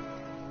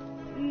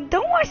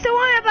 Don't watch the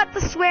one about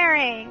the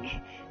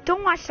swearing.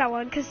 Don't watch that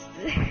one, because...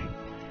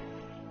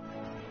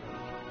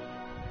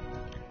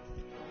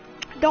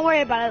 Don't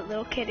worry about it,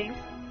 little kitty.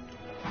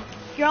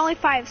 You're only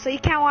 5, so you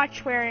can't watch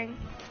swearing.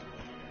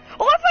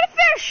 Oh, I found a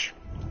fish!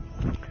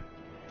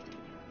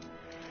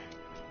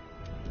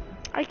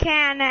 I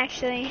can,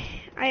 actually.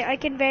 I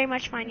can very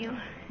much find you.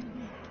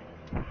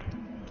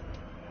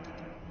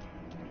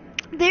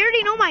 They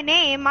already know my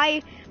name.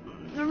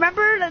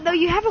 Remember, though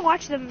you haven't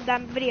watched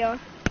that video.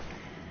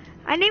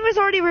 My name was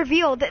already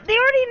revealed. They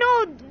already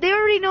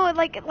know it,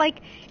 like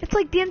it's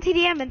like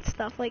DMTDM and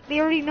stuff. Like, they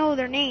already know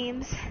their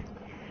names.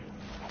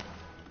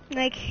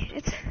 Like,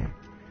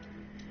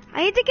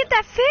 I need to get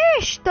that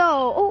fish,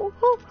 though.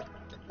 Oh.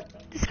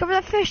 Discover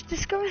that fish.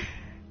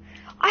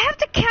 I have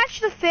to catch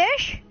the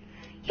fish?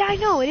 Yeah, I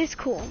know. It is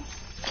cool.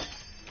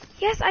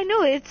 Yes, I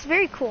know. It's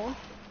very cool.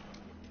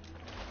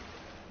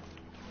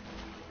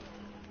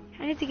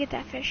 I need to get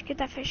that fish. Get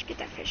that fish.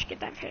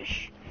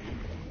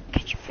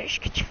 Catch your fish.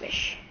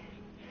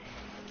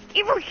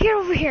 Get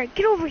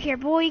over here,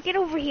 boy. Get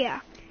over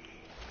here.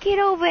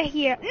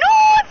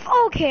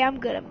 No! Okay, I'm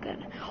good.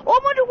 Oh,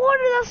 I'm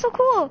underwater. That's so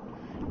cool.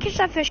 Catch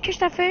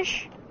that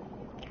fish.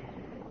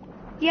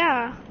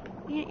 Yeah.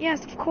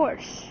 Yes, of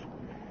course.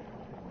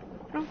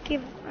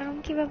 I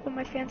don't give up on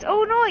my fans.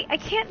 Oh no, I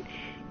can't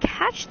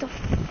catch the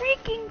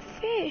freaking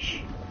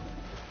fish.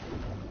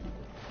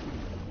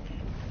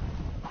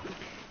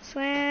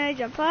 Swim,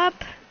 jump up.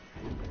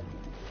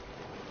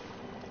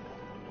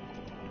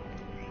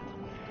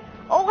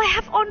 Oh, I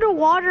have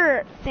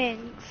underwater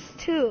things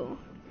too.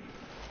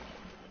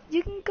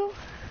 You can go.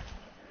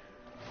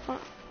 Oh.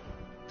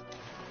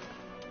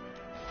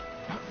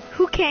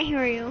 Who can't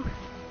hear you?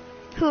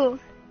 Who?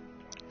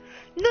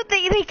 No,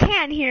 they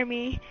can't hear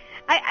me.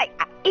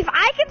 If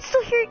I can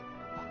still hear.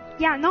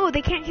 Yeah, no,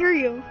 they can't hear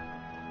you.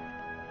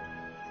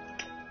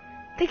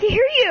 They can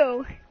hear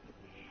you.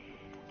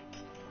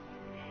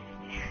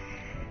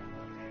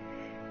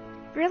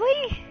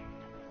 Really?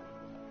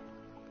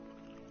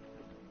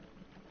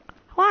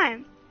 Why?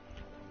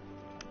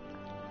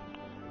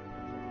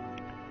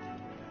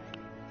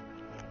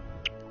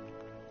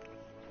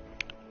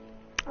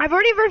 I've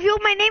already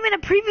revealed my name in a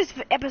previous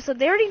episode.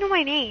 They already know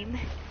my name.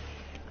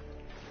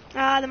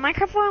 The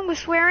microphone was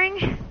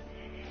swearing.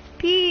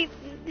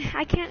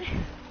 I can't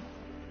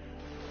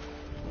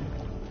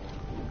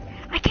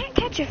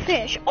catch a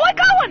fish. Oh, I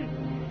got one!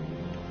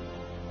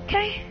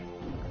 Okay.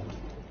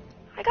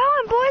 I got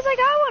one, boys, I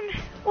got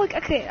one. Look,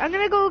 okay, I'm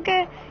gonna go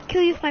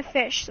kill you with my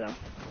fish, so.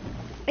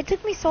 It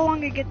took me so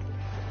long to get.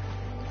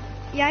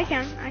 Yeah, I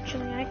can,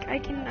 actually. I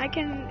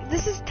can.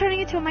 This is turning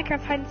into a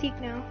Minecraft hide and seek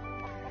now.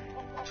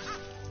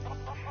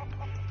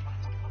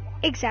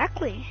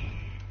 Exactly.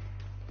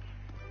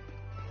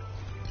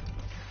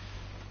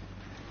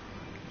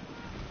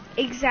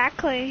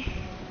 Exactly.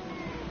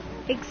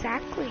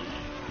 Exactly.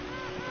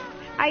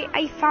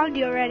 I found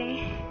you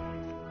already.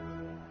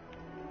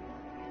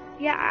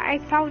 Yeah, I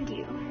found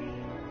you.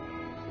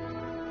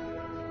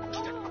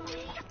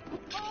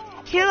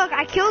 Here, look,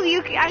 I killed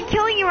you. I'm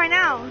killing you right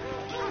now.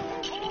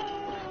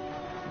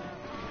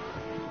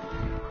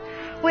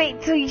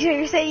 Wait, so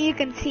you're saying you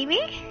can see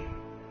me?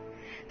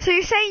 So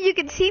you're saying you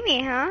can see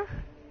me, huh?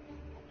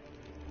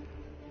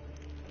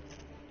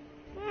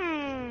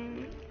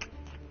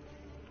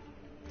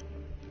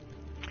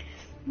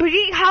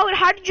 But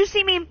how did you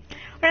see me?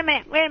 Wait a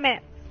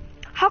minute.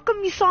 How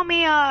come you saw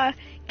me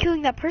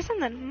killing that person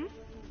then?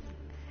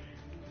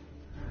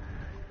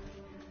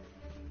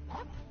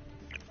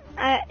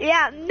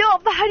 Yeah, no,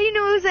 but how do you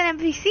know it was an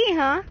NPC,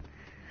 huh?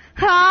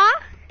 Huh?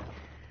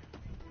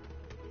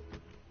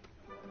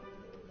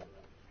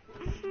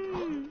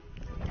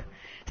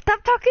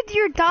 Stop talking to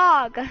your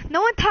dog.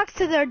 No one talks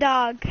to their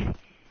dog.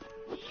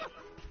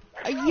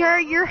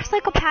 You're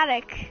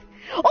psychopathic.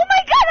 Oh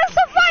my god, that's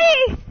so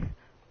funny!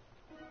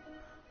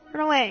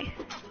 Run away.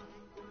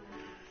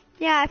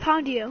 Yeah, I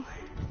found you.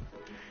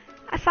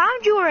 I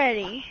found you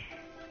already.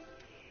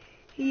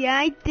 Yeah,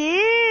 I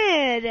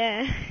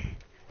did.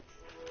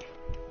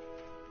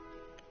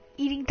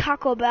 Eating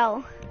Taco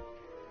Bell.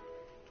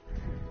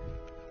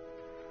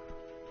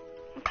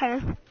 Okay.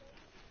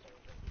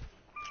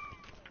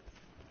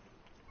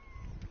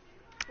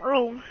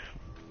 Oh.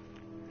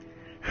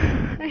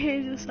 I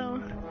hate this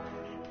so.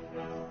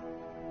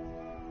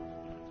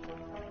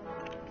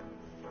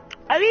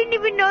 I didn't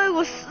even know it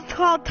was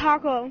called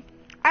taco.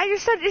 I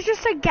just said it's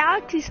just a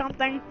galaxy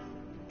something.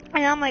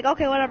 And I'm like,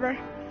 okay, whatever.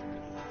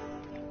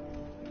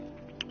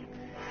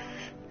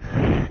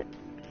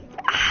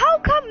 How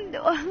come?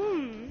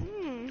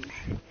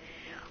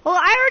 Well,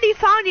 I already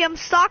found you. I'm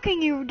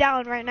stalking you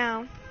down right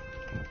now.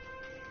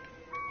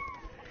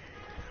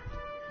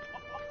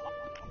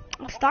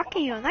 I'm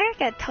stalking you. I'm not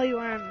gonna tell you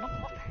where I'm.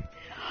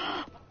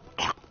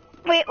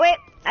 Wait.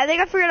 I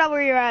think I figured out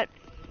where you're at.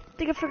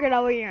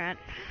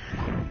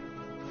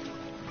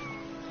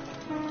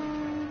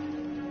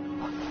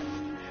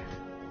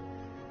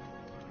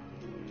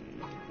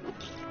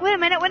 Wait a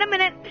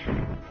minute.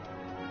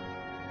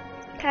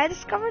 Can I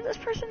discover this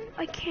person?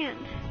 I can.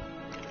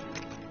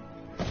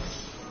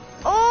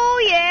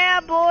 Oh yeah,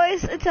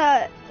 boys. It's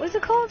what's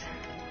it called?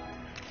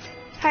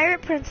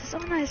 Pirate Princess. Oh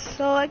nice.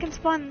 So I can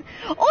spawn.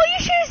 Oh,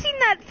 you should have seen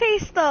that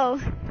face though.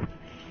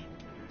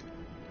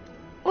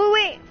 Oh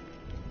wait.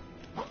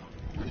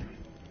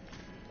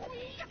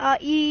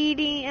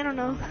 Eating. I don't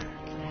know.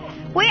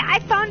 Wait, I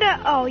found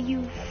a. Oh,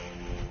 you.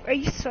 Are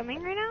you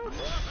swimming right now?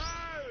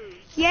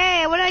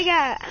 Yeah. What do I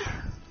get?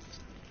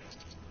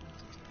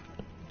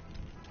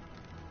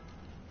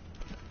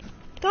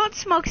 Don't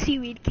smoke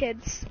seaweed,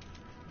 kids.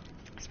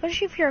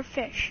 Especially if you're a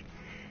fish.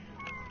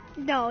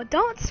 No,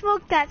 don't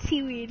smoke that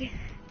seaweed.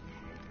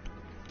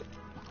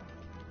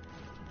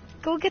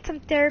 Go get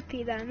some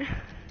therapy then.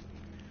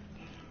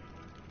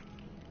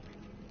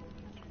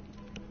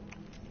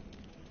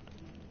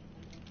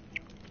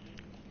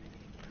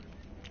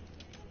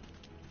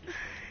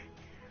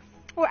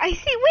 Or I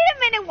see, wait a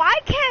minute, why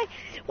couldn't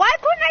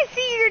I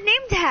see your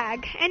name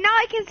tag? And now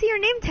I can see your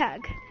name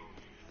tag.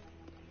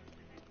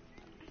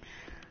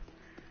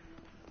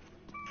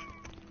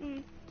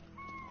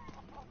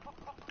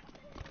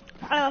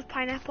 I love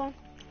pineapple.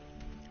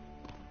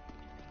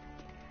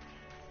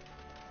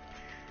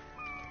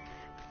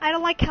 I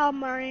don't like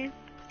calamari.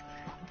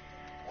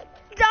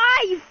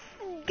 Die!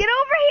 Get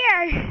over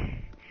here!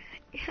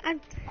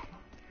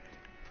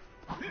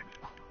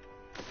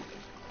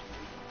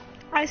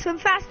 I swim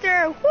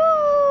faster.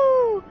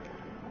 Woo!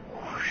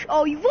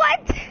 Oh, you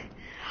what?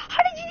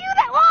 How did you do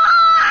that?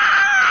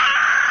 Ah!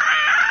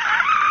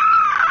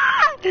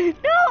 No!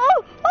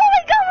 Oh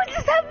my God! What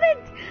just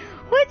happened?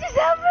 What just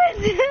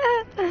happened?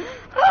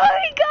 Oh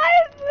my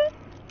God!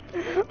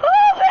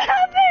 Oh, what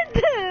happened?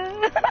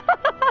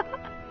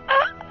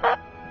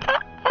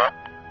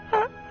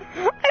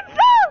 I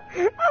fell!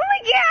 Oh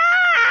my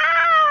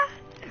God!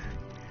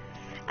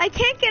 I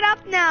can't get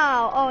up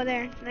now. Oh,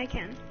 there. I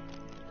can.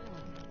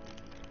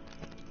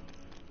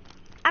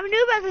 I'm a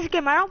noob at this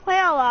game. I don't play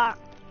a lot.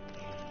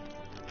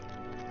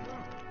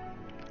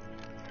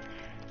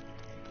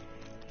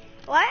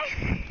 What?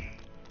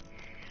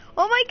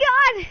 Oh my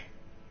God!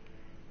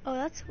 Oh,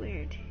 that's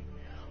weird.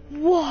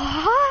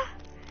 What?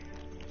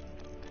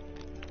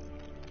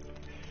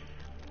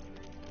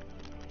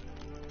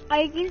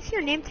 I can see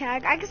your name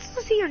tag. I can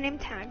still see your name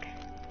tag.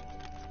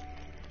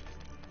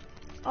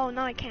 Oh,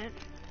 no, I can't.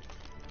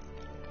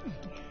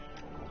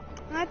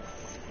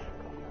 That's...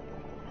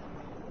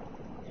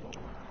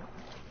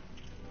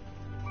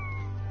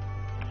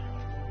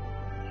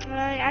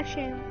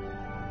 Actually,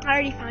 I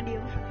already found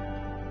you.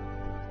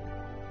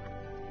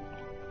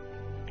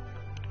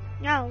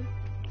 No.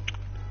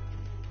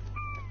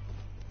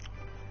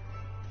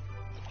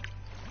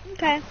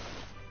 Okay.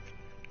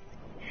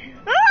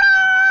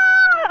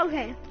 Ah!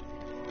 Okay.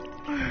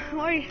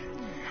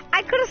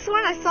 I could have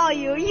sworn I saw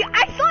you.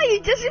 I saw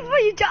you just before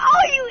you jumped. Oh,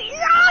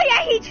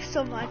 I hate you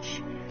so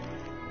much.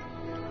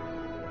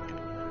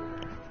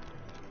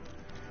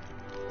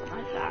 Oh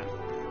my God.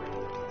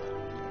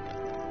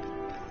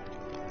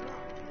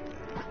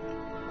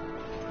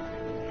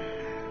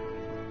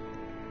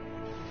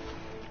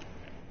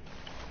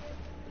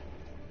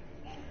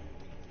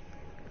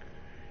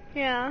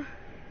 Yeah.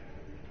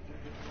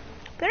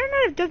 Better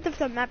not have jumped off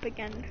the map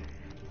again.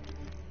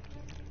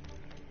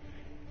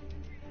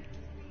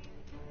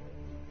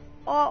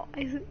 Oh,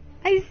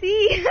 I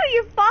see.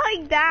 You're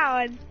falling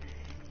down.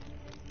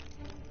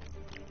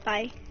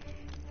 Bye.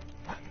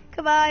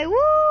 Goodbye. Woo!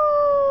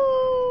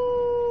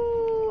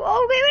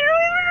 Oh, wait,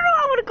 no.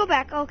 I want to go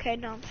back. Okay,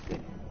 no, I'm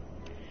screwed.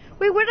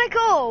 Wait, where'd I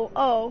go?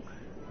 Oh.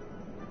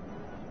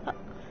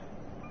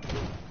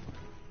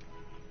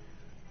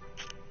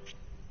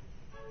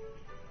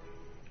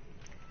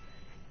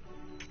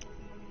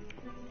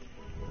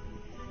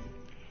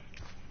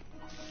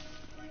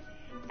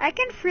 I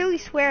can freely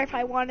swear if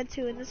I wanted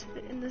to in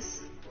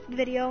this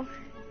video.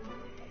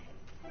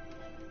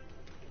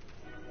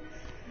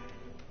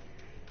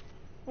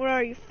 Where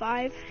are you,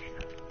 5?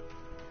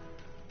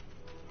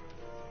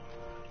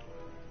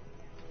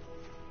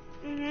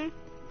 Mhm.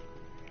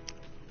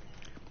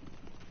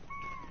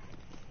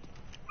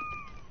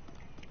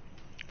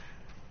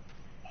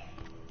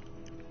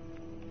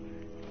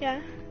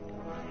 Yeah.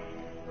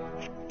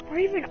 Where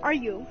even are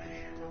you?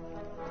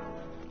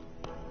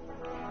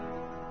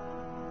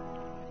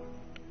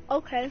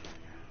 Okay.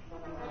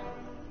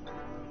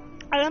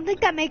 I don't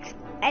think that makes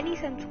any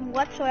sense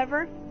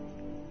whatsoever.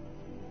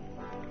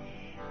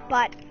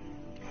 But,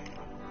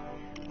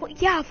 well,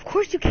 yeah, of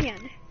course you can.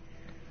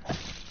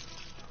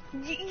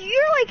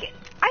 You're like,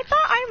 I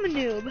thought I'm a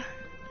noob.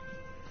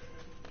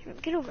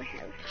 Get over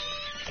here.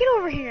 Get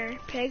over here,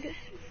 pig.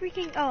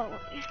 Freaking, oh.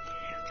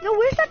 No,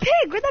 where's that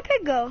pig? Where'd that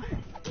pig go?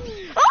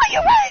 Oh,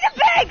 you're running the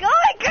pig! Oh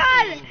my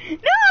God!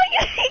 No,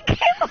 you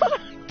came over.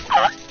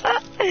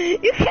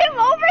 You came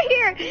over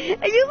here,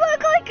 and you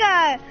look like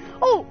a.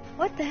 Oh,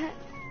 what the heck?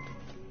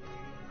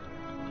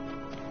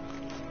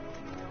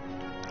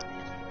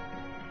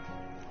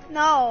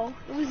 No,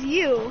 it was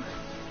you.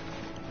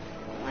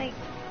 Like,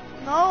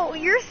 no,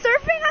 you're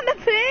surfing on the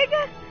pig?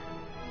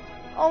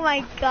 Oh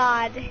my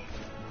God.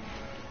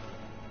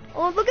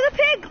 Oh, look at the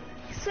pig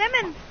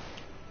swimming.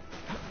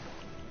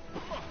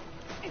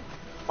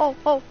 Oh,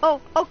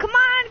 come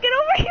on, get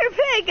over here,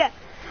 pig.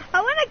 I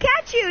want to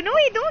catch you. No,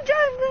 wait, don't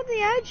jump off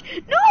the edge.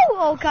 No,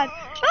 oh God.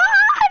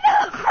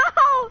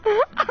 Oh, no.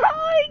 Oh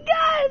my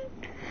God.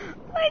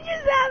 What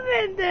just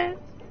happened?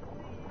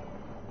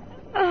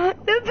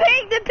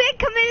 The pig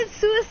committed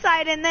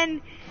suicide, and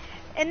then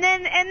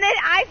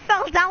I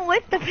fell down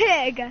with the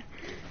pig.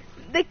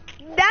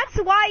 That's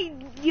why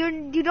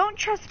you don't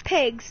trust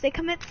pigs. They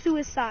commit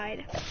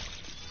suicide.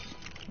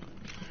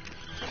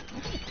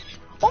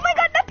 Oh my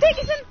God, that pig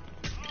is in.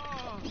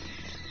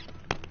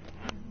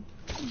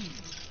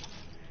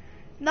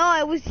 No,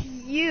 it was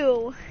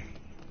you.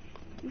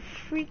 You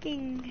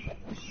freaking.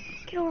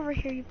 Get over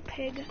here, you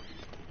pig.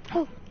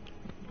 Oh.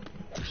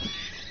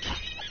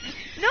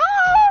 No,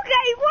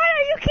 guys, what?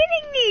 Are you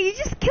kidding me? You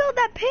just killed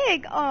that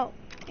pig. Oh,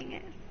 dang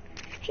it. I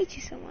hate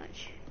you so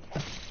much.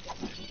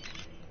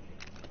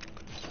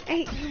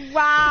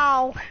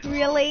 Wow,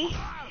 really?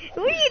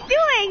 What are you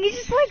doing? You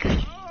just like...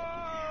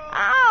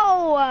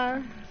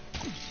 Ow!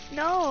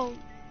 No.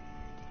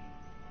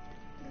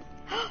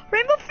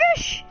 Rainbow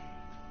fish!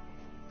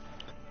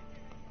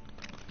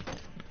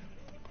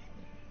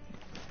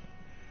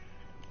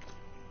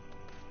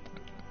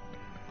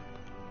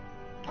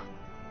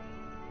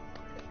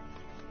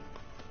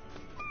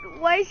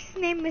 Why is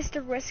his name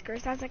Mr.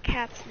 Whiskers? That's a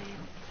cat's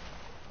name.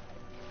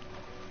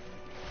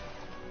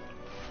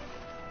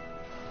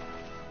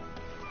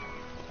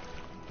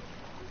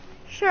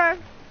 Sure.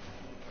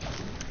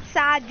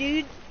 Sad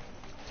dude.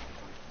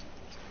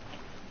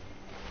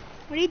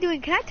 What are you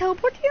doing? Can I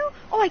teleport to you?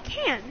 Oh, I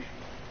can.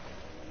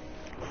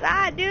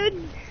 Sad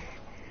dude.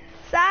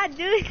 Sad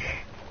dude.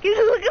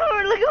 Look over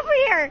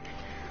here.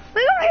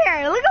 Look over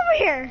here. Look over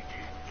here.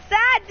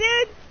 Sad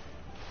dude.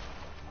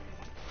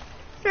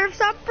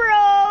 Surf's up, bro.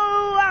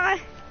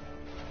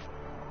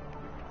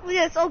 Look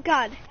at this. Oh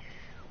God.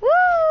 Woo!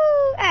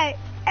 Hey,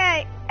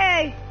 hey,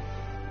 hey.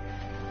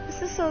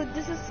 This is so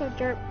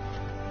derp.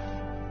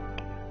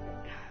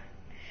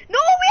 No,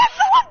 we have to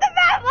go off the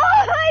map.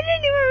 Oh, I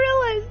didn't even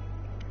realize.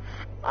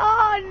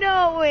 Oh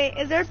no, wait.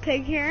 Is there a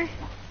pig here?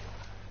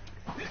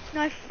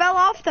 No, I fell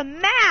off the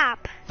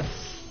map.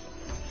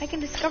 I can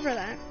discover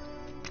that.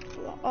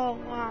 Oh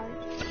wow.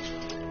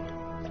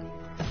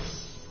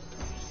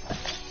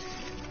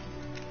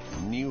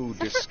 New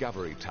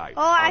discovery type.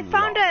 Oh, I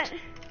found it.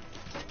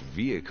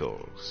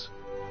 Vehicles.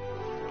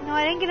 No,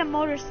 I didn't get a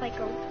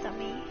motorcycle,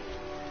 dummy.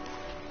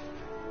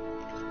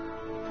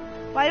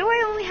 Why do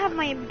I only have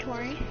my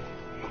inventory?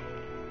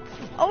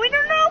 Oh wait,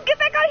 no, get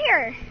back out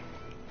here.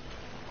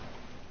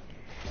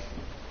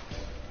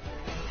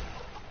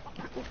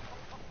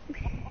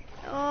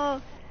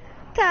 Oh,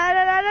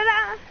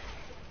 ta-da-da-da-da.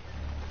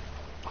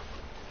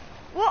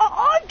 Whoa,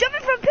 oh, I'm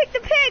jumping from pig to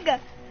pig.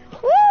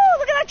 Woo,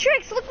 look at that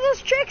tricks. Look at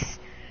those tricks.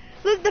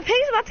 Look, the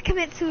pig's about to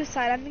commit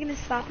suicide. I'm gonna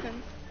stop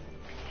him.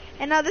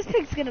 And now this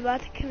pig's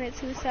about to commit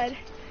suicide.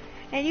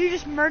 And you're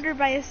just murdered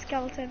by a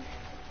skeleton.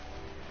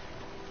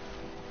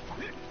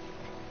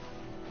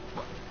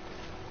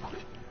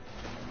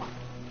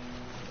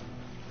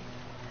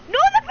 No,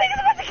 the pig is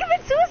about to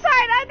commit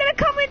suicide. I'm gonna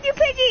come with you,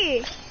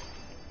 piggy.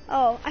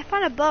 Oh, I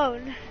found a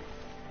bone.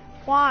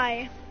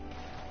 Why?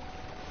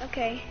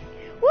 Okay.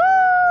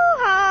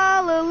 Woo!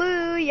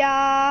 Hallelujah!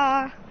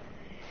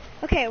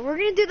 Okay, we're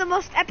gonna do the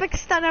most epic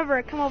stunt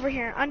ever. Come over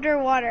here,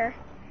 underwater.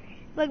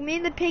 Look, me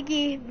and the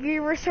piggy, we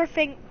were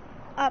surfing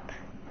up.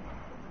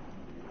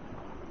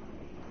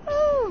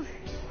 Woo!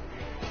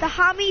 The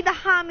homie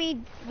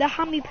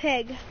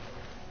pig.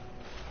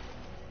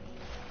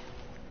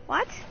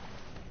 What?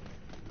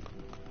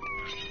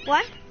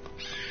 What?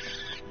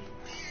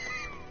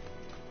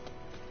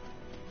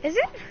 Is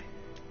it?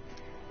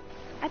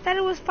 I thought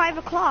it was 5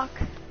 o'clock.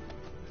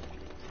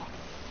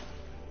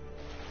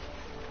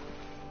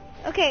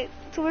 Okay,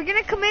 so we're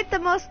gonna commit the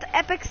most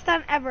epic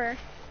stunt ever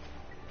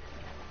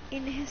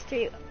in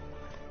history.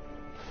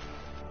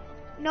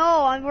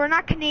 No, we're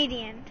not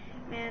Canadian,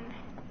 man.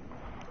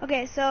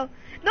 Okay, so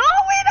no,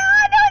 wait, no,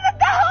 I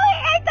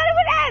thought it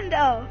would end.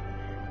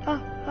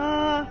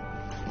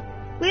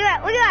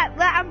 Look at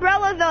that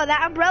umbrella though,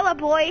 that umbrella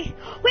boy. Wait,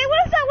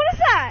 what is that? What is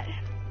that?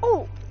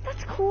 Oh,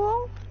 that's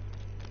cool.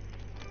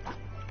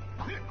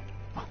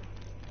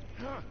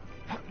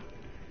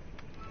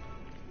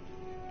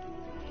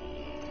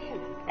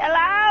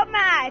 Hello,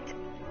 Matt.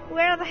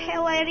 Where the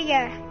hell are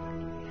you?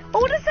 Oh,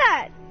 what is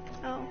that?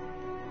 Oh.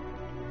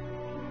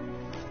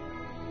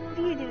 What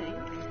are you doing?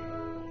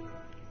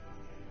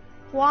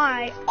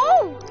 Why?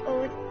 Oh,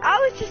 I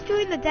was just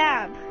doing the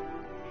dab.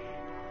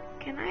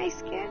 Can I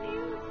scan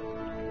you?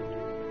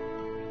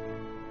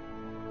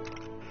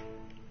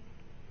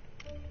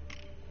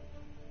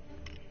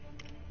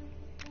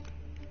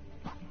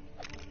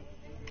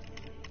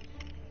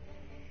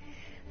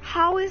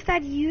 How is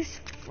that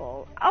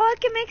useful? Oh, I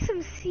can make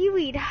some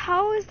seaweed.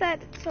 How is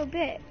that so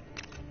big?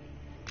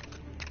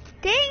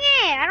 Dang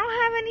it! I don't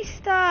have any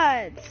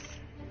studs.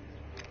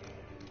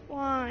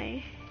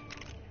 Why?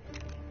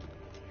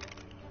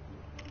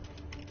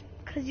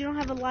 Because you don't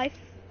have a life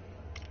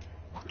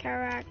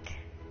character.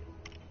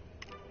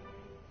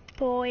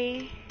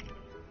 Boy.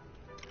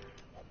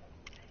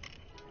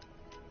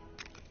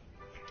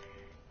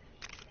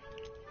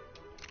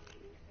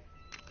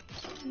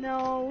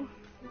 No.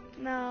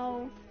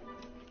 No.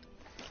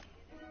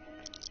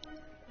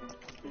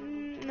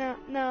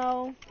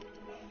 No.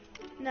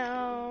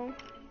 No.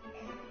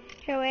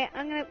 Here, wait,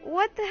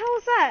 what the hell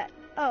is that?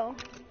 Oh.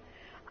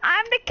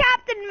 I'm the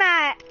captain,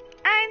 Matt.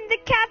 I'm the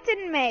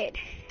captain, mate.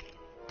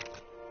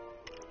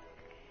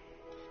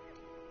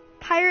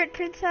 Pirate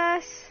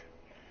princess.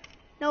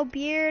 No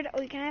beard.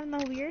 Oh, you can have no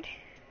beard?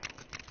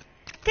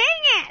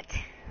 Dang it!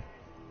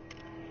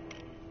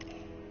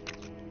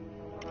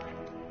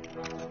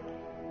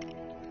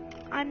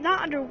 I'm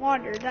not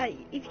underwater.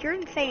 If you're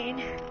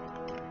insane.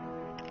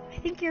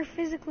 I think you're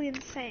physically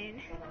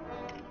insane.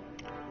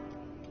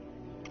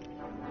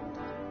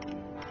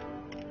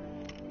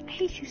 I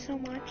hate you so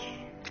much.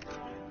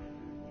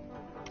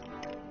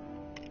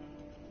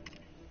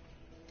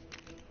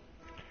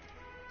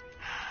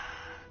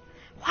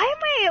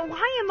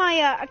 Why am I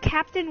a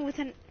captain with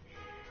an...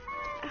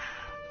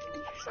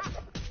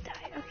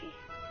 Die, okay.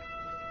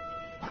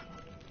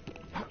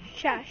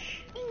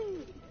 Shush.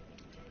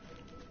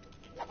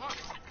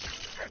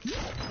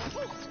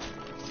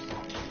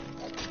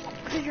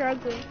 Because you're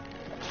ugly.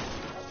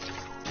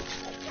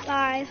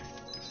 Bye.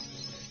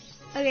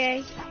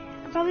 Okay.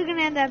 I'm probably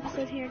gonna end the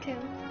episode here too.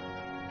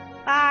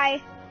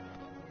 Bye.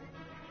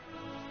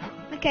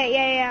 Okay,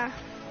 yeah.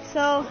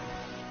 So,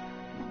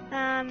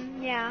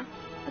 yeah.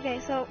 Okay,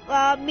 so,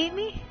 meet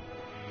me?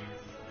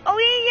 Oh,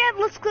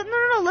 yeah, let's go,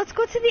 no, let's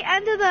go to the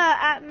end of the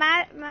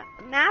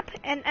map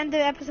and end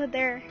the episode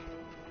there.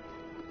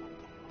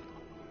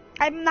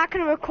 I'm not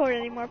gonna record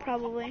anymore,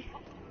 probably.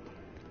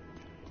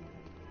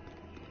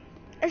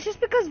 It's just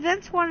because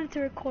Vince wanted to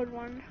record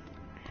one.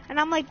 And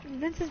I'm like,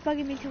 Vince is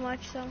bugging me too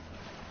much, so.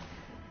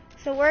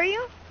 So, where are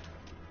you?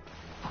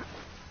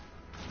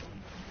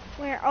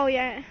 Where? Oh,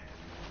 yeah.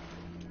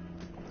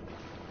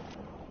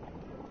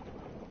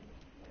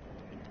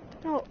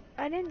 No,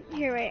 I didn't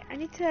hear right. I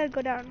need to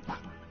go down.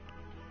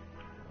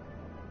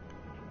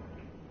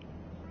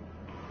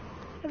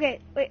 Okay,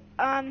 wait,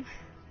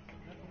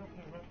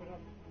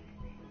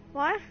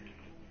 what?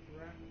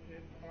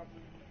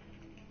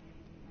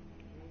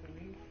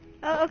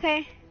 Oh,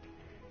 okay.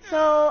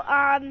 So,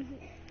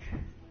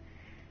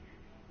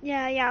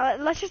 yeah,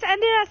 let's just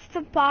end it at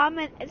the bomb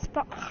and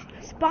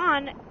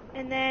spawn,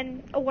 and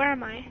then, oh, where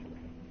am I?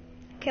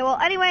 Okay, well,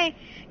 anyway,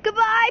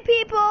 goodbye,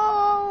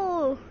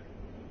 people!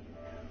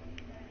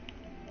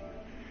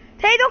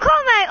 Hey, don't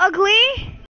call me ugly!